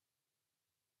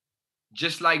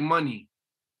 Just like money.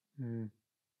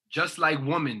 Just like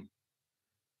woman.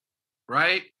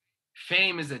 Right?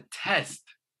 Fame is a test.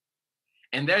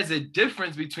 And there's a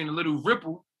difference between a little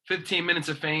ripple, 15 minutes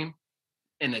of fame,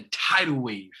 and a tidal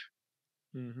wave.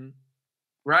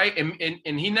 Right?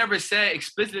 And he never said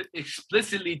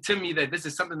explicitly to me that this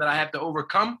is something that I have to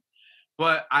overcome.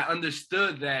 But I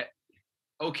understood that,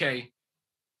 okay,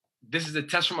 this is a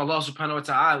test from Allah subhanahu wa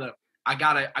ta'ala. I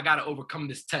gotta overcome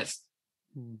this test.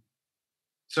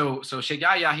 So Sheikh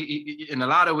Yahya, he in a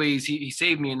lot of ways, he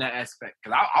saved me in that aspect.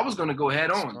 Because I was gonna go head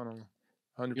on.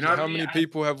 100%. You know How many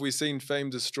people have we seen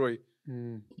fame destroy?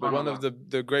 But one of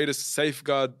the greatest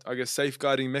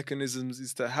safeguarding mechanisms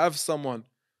is to have someone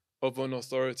of an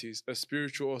authority, a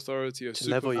spiritual authority, a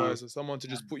supervisor, someone to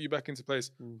just put you back into place.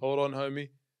 Hold on, homie.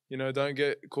 You know, don't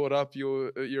get caught up.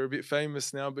 You're a bit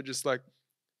famous now, but just like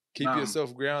keep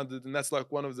yourself grounded. And that's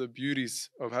like one of the beauties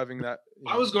of having that.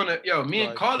 I was gonna, me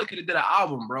and Carla could have did an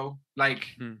album, bro. Like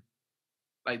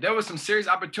there was some serious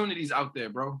opportunities out there,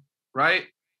 bro. Right?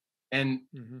 And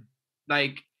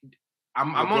like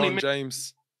I'm only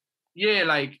James. Yeah,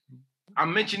 like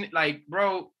I'm mentioning, like,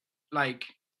 bro, like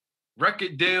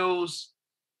record deals,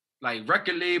 like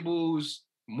record labels,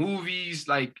 movies,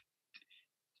 like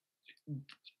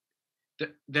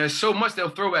there's so much they'll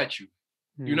throw at you,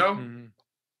 you know?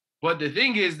 But the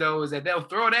thing is, though, is that they'll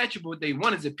throw it at you, but what they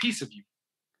want is a piece of you,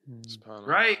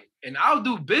 right? And I'll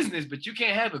do business, but you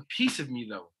can't have a piece of me,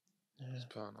 though.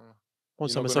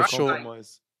 Want some social.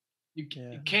 You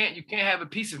can't have a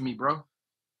piece of me, bro.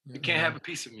 You can't have a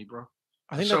piece of me, bro.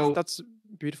 I think that's a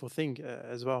beautiful thing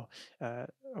as well,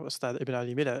 Ustad Ibn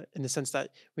Ali Miller, in the sense that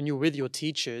when you're with your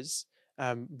teachers,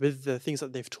 with the things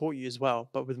that they've taught you as well,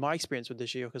 but with my experience with the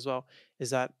Shuyukh as well, is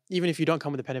that even if you don't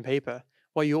come with a pen and paper,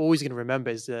 what you're always going to remember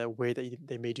is the way that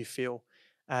they made you feel.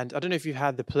 And I don't know if you've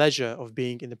had the pleasure of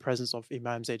being in the presence of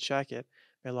Imam Zaid Shakir.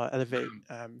 May Allah elevate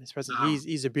his presence.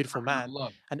 He's a beautiful man.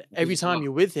 And every time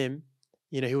you're with him,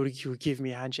 you know, he would give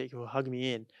me a handshake, he would hug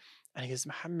me in. And he goes,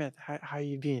 Muhammad, how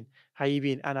you been? How you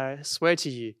been? And I swear to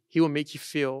you, he will make you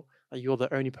feel that you're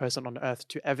the only person on earth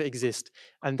to ever exist.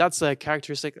 And that's a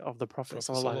characteristic of the Prophet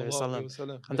Prophet sallallahu alaihi sallallahu wasallam. alaihi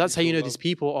wasallam. And that's how you know Nabi these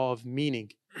people are of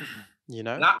meaning, you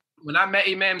know? When I met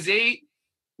Imam Zayd,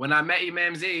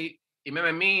 Imam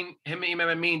Amin, him and Imam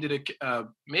Amin did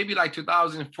maybe like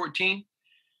 2014,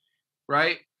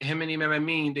 right? Him and Imam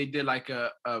Amin, they did like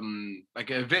an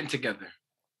event together,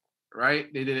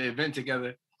 right? They did an event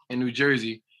together in New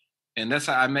Jersey, and that's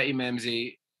how I met Imam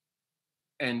Zayd.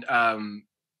 And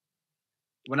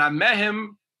when I met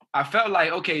him, I felt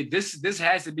like, okay, this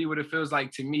has to be what it feels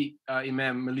like to meet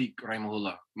Imam Malik,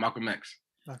 rahimahullah, Malcolm X,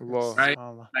 Allah. right?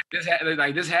 Subhanallah.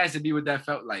 Like this has to be what that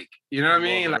felt like. You know what I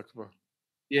mean? Allahu Like, Akbar.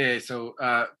 yeah. So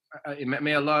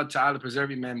may Allah Ta'ala preserve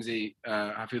Imam Zayd,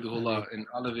 Hafidhullah, and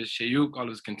all of his shaykh, all of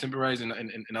his contemporaries, and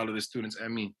all of his students. I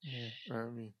mean. Yeah. I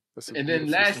mean, that's a And then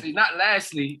beautiful thing. not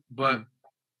lastly, but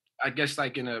I guess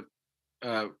like in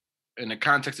the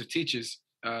context of teachers,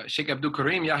 Sheikh Abdul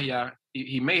Karim Yahya,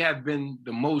 he may have been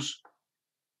the most,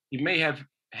 he may have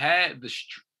had the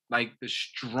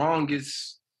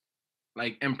strongest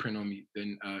like imprint on me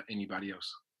than anybody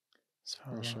else.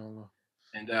 Subhanallah. MashaAllah.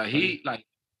 And he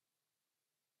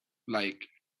like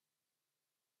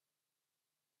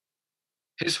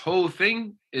his whole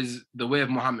thing is the way of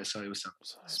Muhammad sallallahu alaihi wasallam.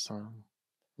 Subhanallah.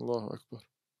 Allahu Akbar.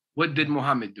 What did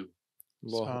Muhammad do?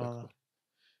 Allahu Subhanallah. Akbar.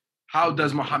 How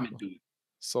does Muhammad do it?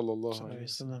 Sallallahu Sallallahu alayhi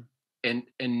alaihi wa sallam. wasallam.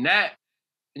 And that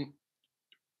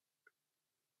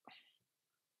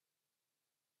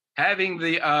having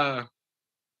the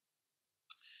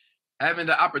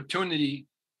opportunity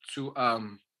to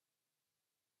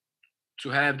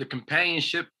have the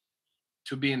companionship,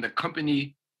 to be in the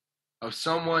company of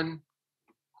someone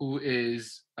who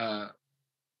is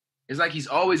it's like he's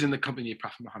always in the company of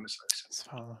Prophet Muhammad sallallahu alaihi wasallam.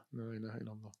 Subhanallah. La ilaha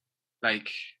illallah.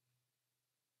 Like,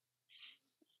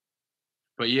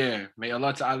 but yeah, may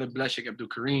Allah Ta'ala bless Sheikh Abdul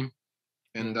Karim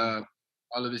and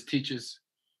all of his teachers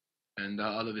and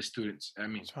all of his students. I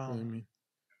mean, Subhanallah. Ameen.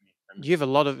 You have a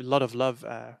lot of love.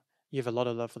 You have a lot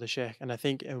of love for the Sheikh, and I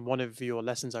think in one of your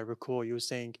lessons, I recall you were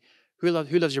saying, who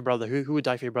loves your brother? Who would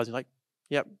die for your brother?" You're like,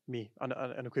 "Yep, me."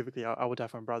 Unequivocally, I would die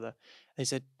for my brother. And he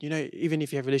said, "You know, even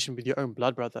if you have a relation with your own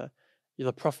blood brother,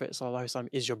 the Prophet sallallahu alaihi wasallam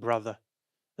is your brother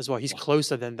as well. He's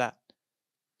closer than that."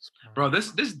 bro,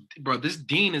 this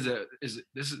deen is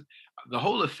the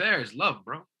whole affair is love,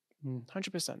 bro.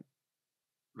 100%.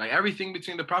 Like everything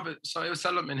between the Prophet sallallahu alaihi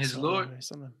wasallam and his Lord,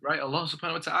 right? Allah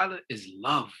subhanahu wa ta'ala is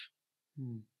love.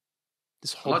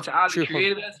 This whole Allah Ta'ala true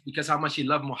created us because how much he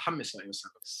loved Muhammad sallallahu alaihi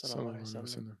wasallam. Sallallahu alaihi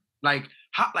wasallam. Like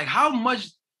how much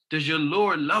does your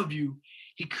Lord love you?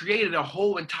 He created a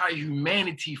whole entire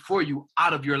humanity for you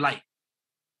out of your light.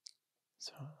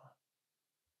 Subhanallah.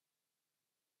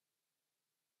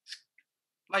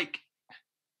 Like,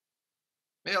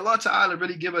 may Allah Ta'ala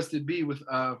really give us to be with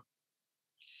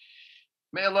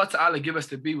may Allah Ta'ala give us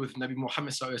to be with Nabi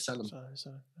Muhammad sallallahu alaihi wasallam. Sallallahu alaihi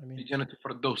wasallam. I mean, Jannat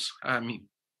al-Firdaus. Ameen.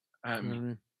 Ameen.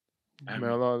 Ameen. May Ameen.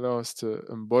 Allah allow us to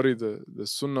embody the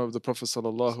sunnah of the Prophet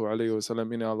sallallahu alaihi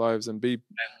wasallam in our lives and be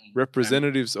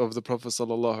representatives of the Prophet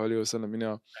sallallahu alaihi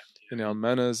wasallam in our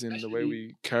manners, in the way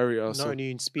we carry not ourselves.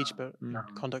 only in speech but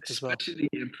conduct as well. Especially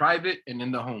in private and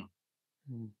in the home.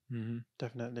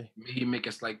 Definitely. May he make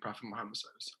us like Prophet Muhammad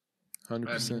sallallahu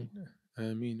alaihi wasallam.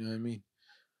 100%. Ameen. Ameen.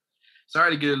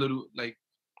 Sorry to get a little like.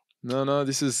 No,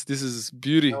 this is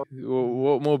beauty.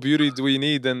 What more beauty do we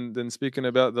need than speaking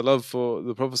about the love for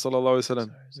the Prophet sallallahu alaihi wasallam?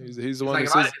 He's the one Like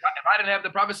who if says, I didn't have the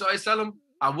Prophet sallallahu alaihi wasallam,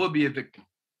 I would be a victim.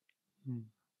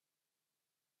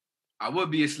 I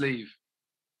would be a slave.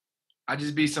 I'd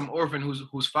just be some orphan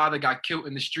whose father got killed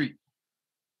in the street.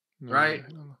 No, Right?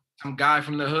 no. Some guy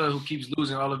from the hood who keeps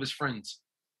losing all of his friends.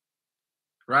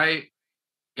 Right?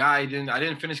 I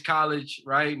didn't finish college,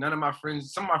 right? None of my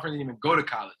friends, some of my friends didn't even go to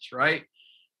college, right?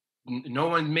 No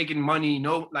one making money,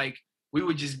 we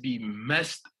would just be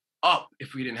messed up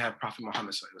if we didn't have Prophet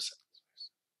Muhammad sallallahu alaihi wasallam.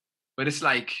 But it's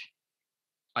like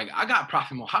I got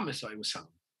Prophet Muhammad sallallahu alaihi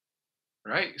wasallam,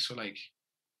 right? So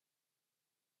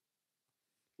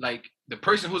like the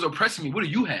person who's oppressing me, what do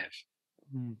you have?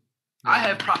 I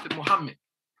have Prophet Muhammad.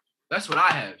 That's what I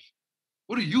have.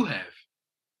 What do you have?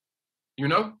 You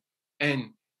know?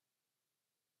 And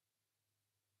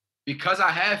because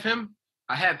I have him,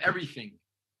 I have everything.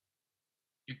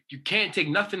 You can't take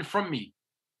nothing from me.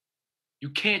 You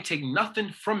can't take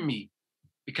nothing from me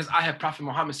because I have Prophet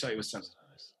Muhammad sallallahu alaihi wasallam.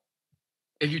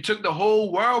 If you took the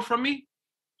whole world from me,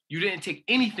 you didn't take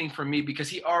anything from me because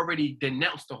he already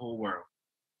denounced the whole world.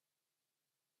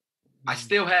 I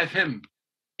still have him,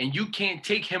 and you can't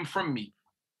take him from me.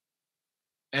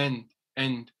 And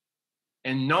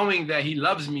knowing that he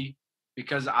loves me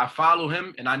because I follow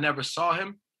him and I never saw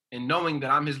him, and knowing that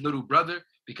I'm his little brother,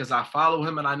 because I follow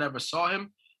him and I never saw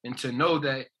him, and to know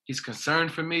that he's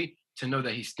concerned for me, to know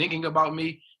that he's thinking about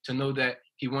me, to know that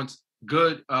he wants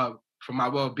good for my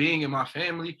well-being and my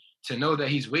family, to know that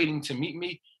he's waiting to meet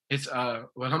me. It's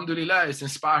alhamdulillah, it's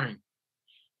inspiring.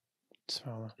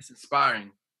 It's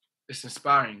inspiring. It's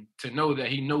inspiring to know that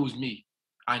he knows me.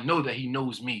 I know that he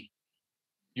knows me.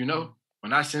 You know,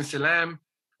 when I send salam,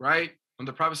 right, when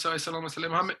the Prophet sallallahu alaihi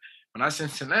wasallam, Muhammad, when I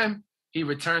send salam, he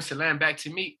returns salam back to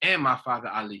me and my father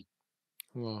Ali.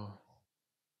 Wow.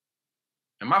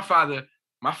 And my father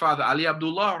Ali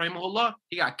Abdullah, rahimahullah,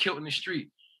 he got killed in the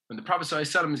street. When the Prophet sallallahu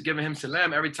alaihi wasallam is giving him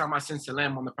salam, every time I send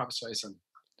salam on the Prophet sallallahu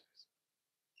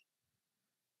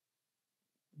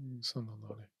alaihi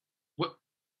wasallam. What?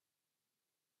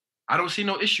 I don't see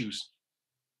no issues.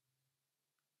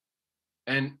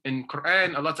 And in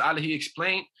Quran, Allah Ta'ala, he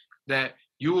explained that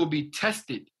you will be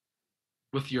tested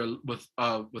with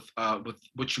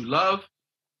what you love,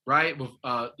 right? With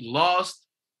loss,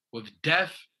 with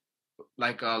death,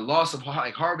 like loss of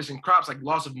like harvesting crops, like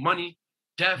loss of money,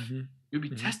 death. You'll be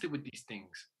tested with these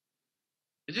things.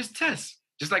 It's just tests.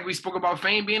 Just like we spoke about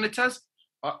fame being a test,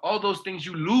 all those things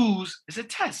you lose is a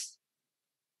test.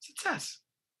 It's a test.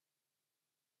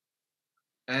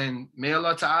 And may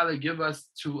Allah Ta'ala give us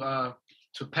to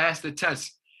pass the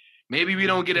test. Maybe we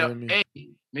don't get an A,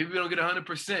 maybe we don't get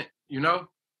 100%, you know?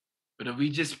 But if we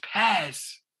just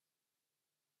pass,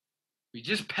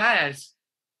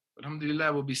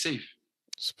 alhamdulillah, we'll be safe.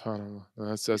 SubhanAllah.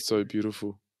 That's so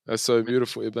beautiful. That's so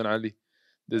beautiful, Ibn Ali.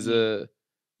 There's a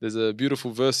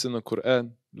beautiful verse in the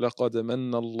Quran. لَقَدْ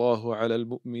مَنَّ اللَّهُ عَلَى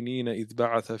الْمُؤْمِنِينَ إِذْ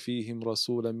بَعَثَ فِيهِمْ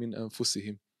رَسُولًا مِنْ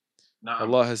أَنفُسِهِمْ.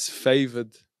 Allah has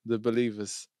favored the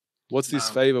believers. What's this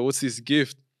favor? What's this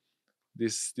gift?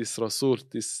 This Rasul,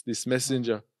 this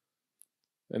messenger.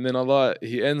 And then Allah,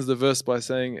 he ends the verse by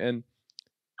saying, and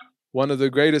one of the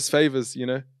greatest favors, you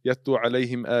know, يَتْلُو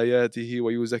عَلَيْهِمْ آيَاتِهِ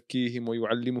وَيُزَكِّيهِمْ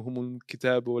وَيُعَلِّمُهُمُ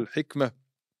الْكِتَابَ وَالْحِكْمَةَ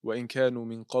وَإِنْ كَانُوا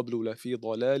مِنْ قَبْلُ لَفِي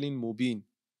ضَلَالٍ مُبِينٍ.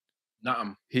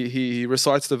 He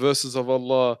recites the verses of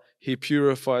Allah, he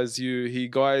purifies you, he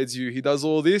guides you, he does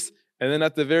all this, and then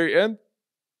at the very end,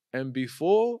 and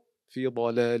before, فِي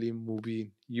ضَلَالٍ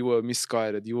مُبِينٍ, you were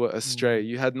misguided, you were astray,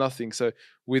 you had nothing. So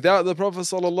without the Prophet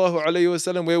sallallahu alaihi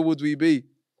wasallam, where would we be?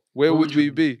 Where would we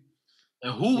be?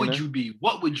 And who would you be?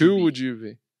 What would you be? Who would you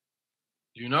be?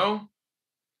 You know?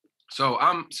 So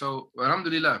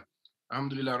alhamdulillah.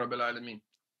 Alhamdulillah Rabbil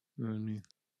Alameen.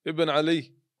 Ibn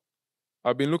Ali,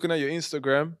 I've been looking at your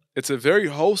Instagram. It's a very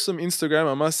wholesome Instagram,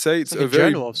 I must say. It's like a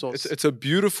journal of sorts. It's a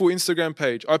beautiful Instagram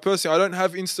page. I don't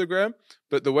have Instagram,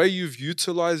 but the way you've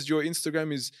utilized your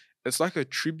Instagram it's like a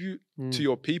tribute to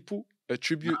your people, a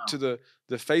tribute to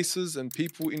the faces and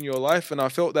people in your life. And I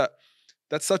felt that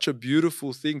that's such a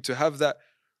beautiful thing to have that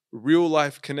real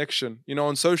life connection. You know,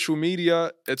 on social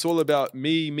media, it's all about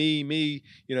me,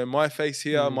 you know, my face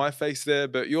here, my face there,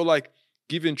 but you're like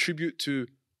giving tribute to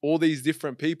all these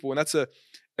different people. And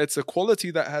it's a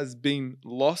quality that has been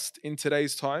lost in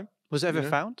today's time. Was it ever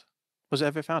found? Was it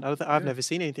ever found? I've never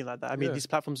seen anything like that. I mean, these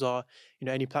platforms are, you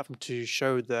know, any platform to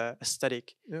show the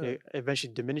aesthetic, you know,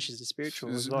 eventually diminishes the spiritual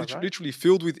as well, right? Literally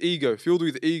filled with ego.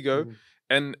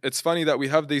 And it's funny that we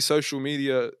have these social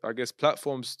media, I guess,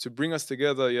 platforms to bring us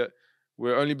together, yet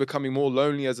we're only becoming more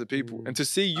lonely as a people. And to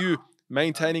see you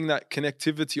maintaining that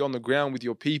connectivity on the ground with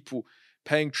your people,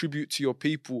 paying tribute to your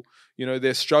people, you know,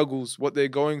 their struggles, what they're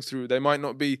going through. They might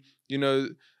not be, you know,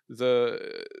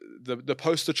 the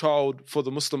poster child for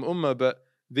the Muslim Ummah, but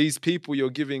these people, you're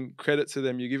giving credit to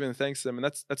them, you're giving thanks to them. And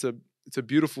it's a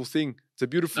beautiful thing. It's a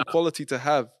beautiful quality to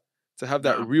have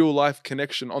that real life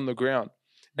connection on the ground.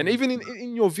 And even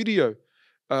in your video,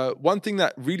 one thing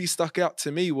that really stuck out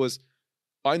to me was,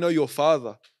 I know your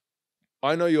father.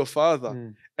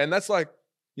 And that's like,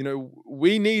 you know,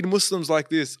 we need Muslims like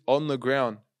this on the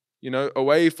ground, you know,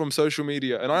 away from social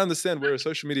media. And I understand we're a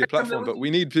social media platform, but we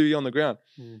need to be on the ground.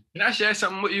 Can I share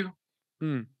something with you?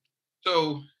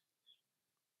 So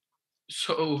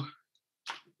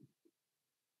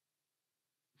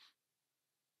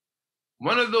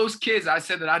one of those kids, I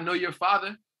said that I know your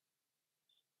father.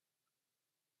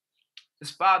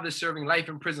 His father's serving life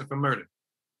in prison for murder.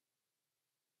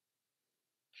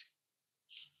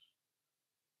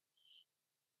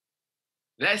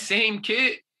 That same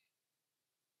kid,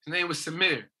 his name was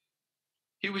Samir.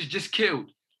 He was just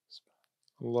killed.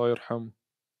 Allah yarham.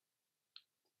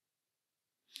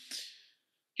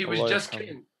 He was just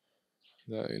killed.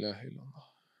 La ilaha illallah.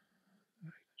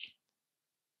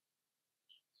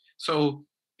 So,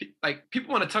 like,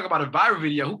 people want to talk about a viral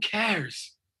video. Who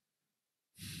cares?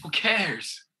 Who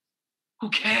cares? Who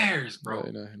cares, bro? La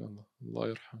ilaha illallah. Allah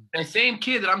yarham. That same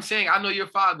kid that I'm saying, I know your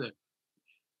father.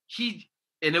 He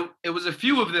And it was a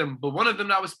few of them, but one of them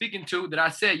that I was speaking to that I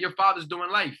said, your father's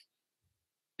doing life.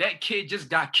 That kid just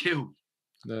got killed.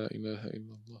 La ilaha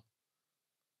illallah.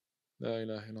 La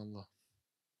ilaha illallah.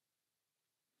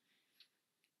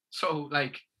 So,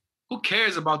 like, who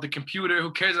cares about the computer?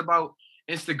 Who cares about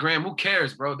Instagram? Who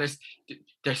cares, bro?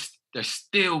 They're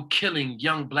still killing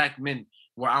young black men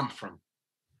where I'm from.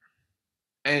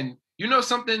 And you know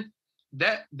something?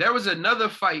 That there was another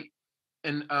fight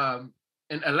in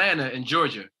Atlanta, in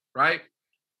Georgia, right?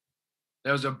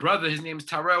 There was a brother, his name is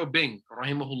Tyrell Bing,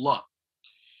 rahimahullah.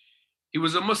 He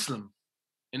was a Muslim,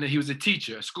 and he was a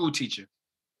teacher, a school teacher.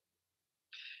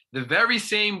 The very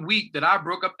same week that I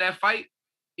broke up that fight,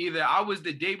 either I was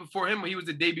the day before him or he was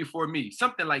the day before me,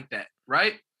 something like that,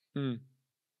 right?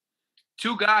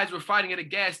 Two guys were fighting at a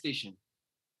gas station.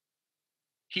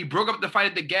 He broke up the fight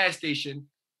at the gas station,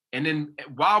 and then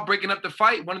while breaking up the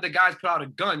fight, one of the guys put out a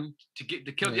gun to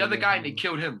kill the other guy, and they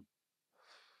killed him.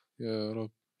 Ya Rab.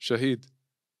 Shaheed.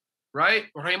 Right?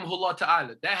 Rahimahullah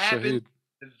ta'ala. That happened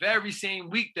the very same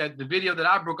week that the video that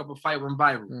I broke up a fight went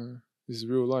viral. This is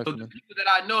real life, so the people that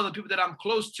I know, the people that I'm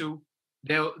close to,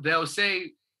 they'll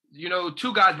say, you know,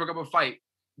 two guys broke up a fight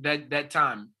that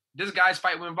time. This guy's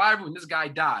fight went viral and this guy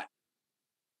died.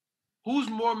 Who's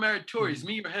more meritorious,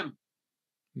 me or him?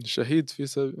 Shaheed fi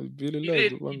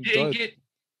sabilillah. He didn't get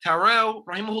Tyrell,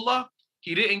 rahimahullah.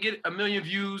 He didn't get 1 million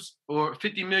views or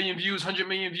 50 million views, 100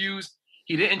 million views.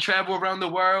 He didn't travel around the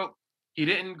world. He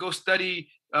didn't go study.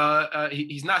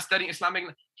 He's not studying Islamic.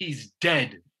 He's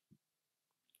dead.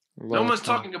 No one's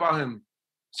talking about him.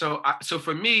 So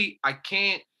for me, I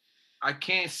can't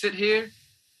sit here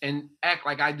and act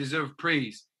like I deserve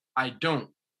praise. I don't.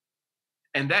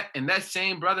 And that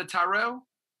same brother Tyrell,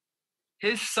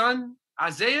 his son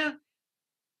Isaiah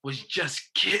was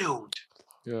just killed.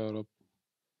 Ya Rab.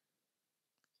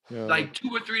 Like 2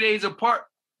 or 3 days apart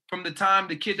from the time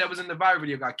the kid that was in the viral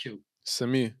video got killed.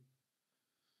 Samir,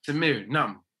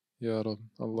 Nam. Ya Rab.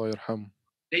 Allah yarham.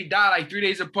 They died like 3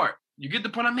 days apart. You get the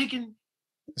point I'm making?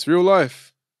 It's real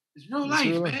life. It's real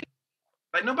life, man.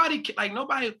 Like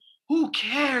nobody, who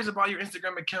cares about your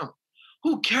Instagram account?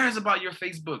 Who cares about your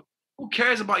Facebook? Who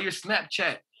cares about your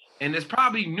Snapchat? And there's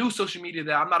probably new social media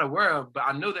that I'm not aware of, but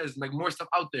I know there's like more stuff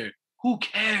out there. Who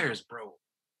cares, bro?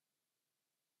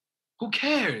 Who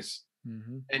cares?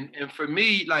 And for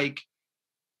me, like,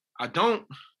 I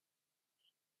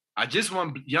just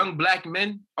want young black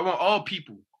men. I want all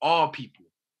people.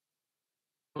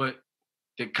 But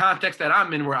the context that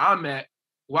I'm in, where I'm at,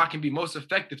 where I can be most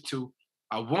effective to,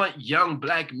 I want young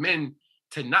black men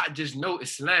to not just know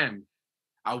Islam.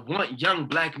 I want young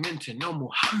black men to know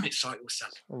Muhammad sallallahu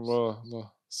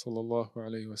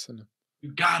alaihi wasallam.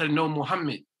 You gotta know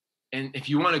Muhammad. And if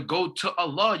you want to go to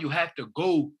Allah, you have to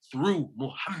go through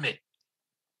Muhammad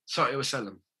sallallahu alaihi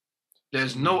wasallam.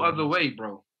 There's no other way,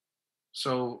 bro.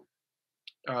 So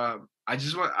I'm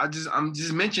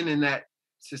just mentioning that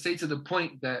to say to the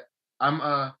point that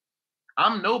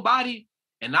I'm nobody,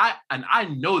 and I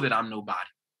know that I'm nobody.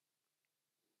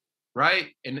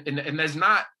 Right? And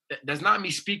that's not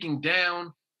me speaking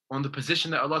down on the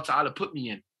position that Allah Ta'ala put me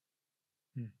in.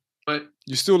 But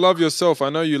you still love yourself. I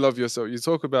know you love yourself. You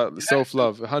talk about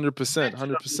self-love,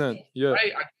 100%. Yeah.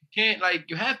 Right? I can't, like,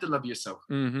 you have to love yourself.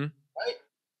 Right?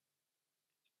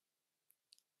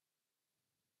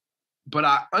 But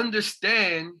I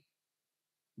understand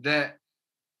that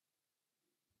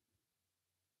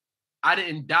I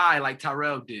didn't die like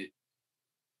Tyrell did.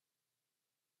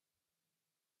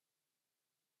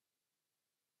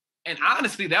 And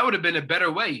honestly, that would have been a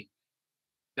better way.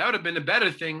 That would have been a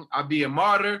better thing. I'd be a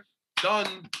martyr,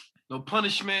 done, no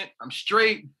punishment, I'm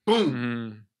straight,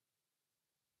 boom.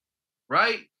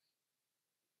 Right?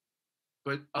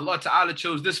 But Allah Ta'ala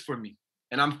chose this for me.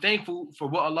 And I'm thankful for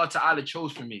what Allah Ta'ala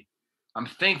chose for me. I'm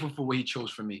thankful for what He chose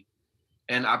for me.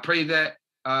 And I pray that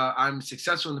I'm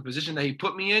successful in the position that He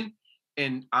put me in,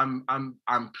 and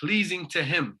I'm pleasing to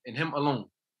Him and Him alone.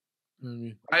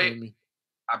 Right?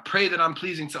 I pray that I'm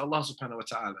pleasing to Allah subhanahu wa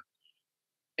ta'ala.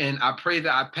 And I pray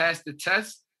that I pass the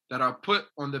tests that are put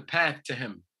on the path to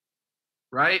Him.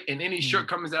 Right? And any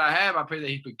shortcomings that I have, I pray that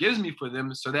He forgives me for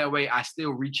them, so that way I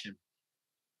still reach Him.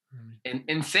 And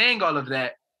in saying all of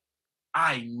that,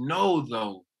 I know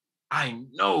I'm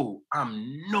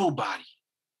nobody.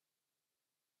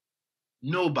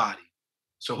 Nobody.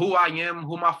 So who I am,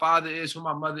 who my father is, who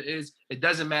my mother is, it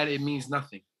doesn't matter. It means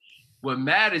nothing. What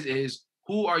matters is,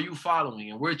 who are you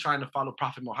following? And we're trying to follow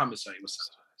Prophet Muhammad sallallahu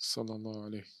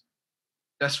alaihi.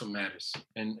 That's what matters.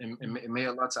 And may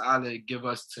Allah Ta'ala give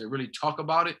us to really talk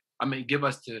about it. I mean, give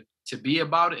us to be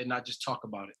about it and not just talk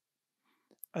about it.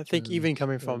 I think even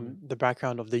coming from the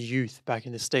background of the youth back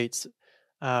in the States,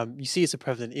 You see it's a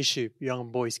prevalent issue.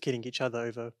 Young boys killing each other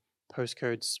over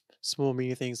postcodes, small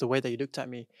meaning things. The way that you looked at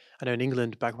me, I know in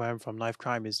England, back where I'm from, knife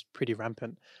crime is pretty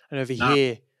rampant. And over Nah,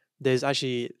 here, there's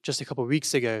actually just a couple of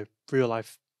weeks ago, real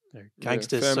life Yeah,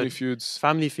 gangsters, family feuds.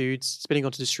 family feuds, spilling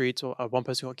onto the streets, or one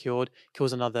person got killed,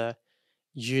 kills another.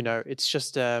 It's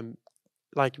just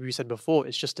like we said before,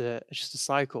 it's just a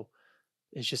cycle.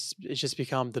 It's just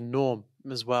become the norm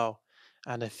as well.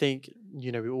 And I think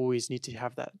we always need to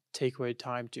have that takeaway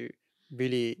time to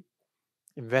really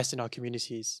invest in our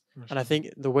communities. And I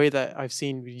think the way that I've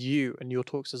seen with you and your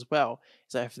talks as well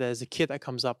is that if there's a kid that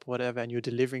comes up, whatever, and you're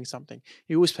delivering something,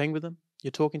 you're always playing with them,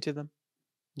 you're talking to them,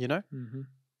 you know? Mhm.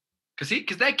 cause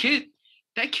that kid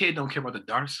don't care about the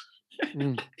darts.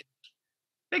 Mm.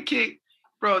 That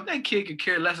kid could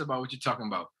care less about what you're talking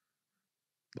about.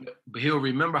 But he'll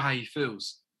remember how he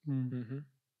feels. Mhm.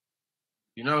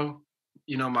 You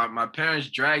know, my parents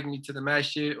dragged me to the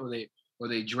masjid, or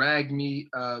they drag me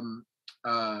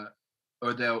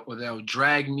or they'll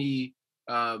drag me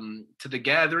to the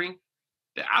gathering.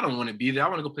 That I don't want to be there. I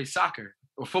want to go play soccer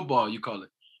or football, you call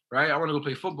it, right? I want to go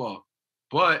play football.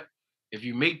 But if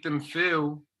you make them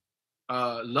feel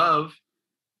love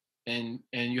and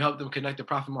you help them connect to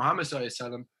Prophet Muhammad sallallahu alaihi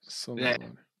wasallam, that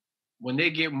when they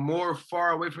get more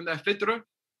far away from that fitrah,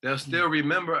 they'll still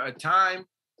remember a time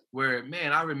where,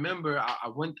 man, I remember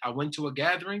I went to a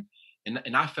gathering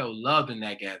and I felt love in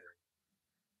that gathering.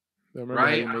 They remember how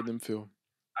Right? you made them feel.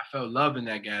 I felt love in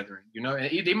that gathering, And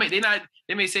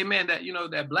they may say, man, that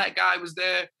that black guy was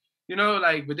there,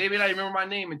 but they may not remember my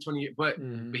name in 20 years, but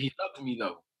he loved me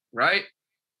though, right?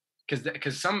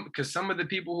 Because some of the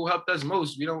people who helped us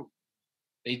most,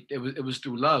 it was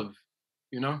through love,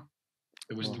 it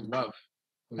was through love.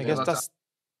 I guess that's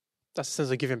a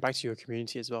sense of giving back to your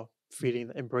community as well, feeling,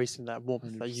 embracing that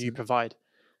warmth that you 100%. provide.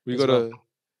 We as got to well.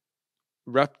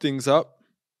 wrap things up.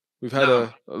 We've had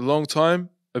a long time,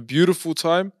 a beautiful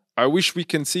time. I wish we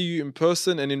can see you in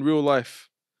person and in real life.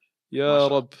 Ya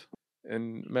Mashallah. Rab.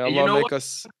 And may And Allah you know make what?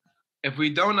 us. If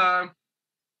we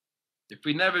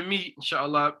never meet,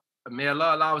 inshallah, may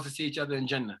Allah allow us to see each other in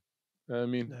Jannah.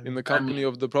 Ameen. In Ameen. the company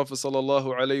of the Prophet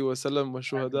sallallahu alaihi wasallam, wa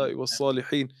shuhada'i wa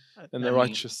salihin, and the Ameen.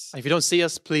 righteous. And if you don't see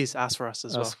us, please ask for us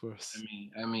as well. Ask for us.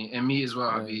 I mean, and me as well,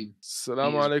 Habib.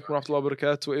 Assalamu Yes, alaikum wa rahmatullahi wa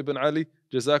barakatuh, Ibn Ali.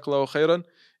 Jazakallahu khairan.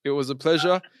 It was a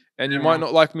pleasure. And you Yeah, might man.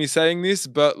 not like me saying this,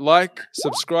 but like,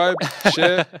 subscribe,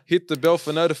 share, hit the bell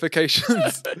for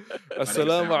notifications.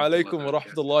 Assalamu alaikum wa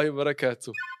rahmatullahi wa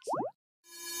barakatuh.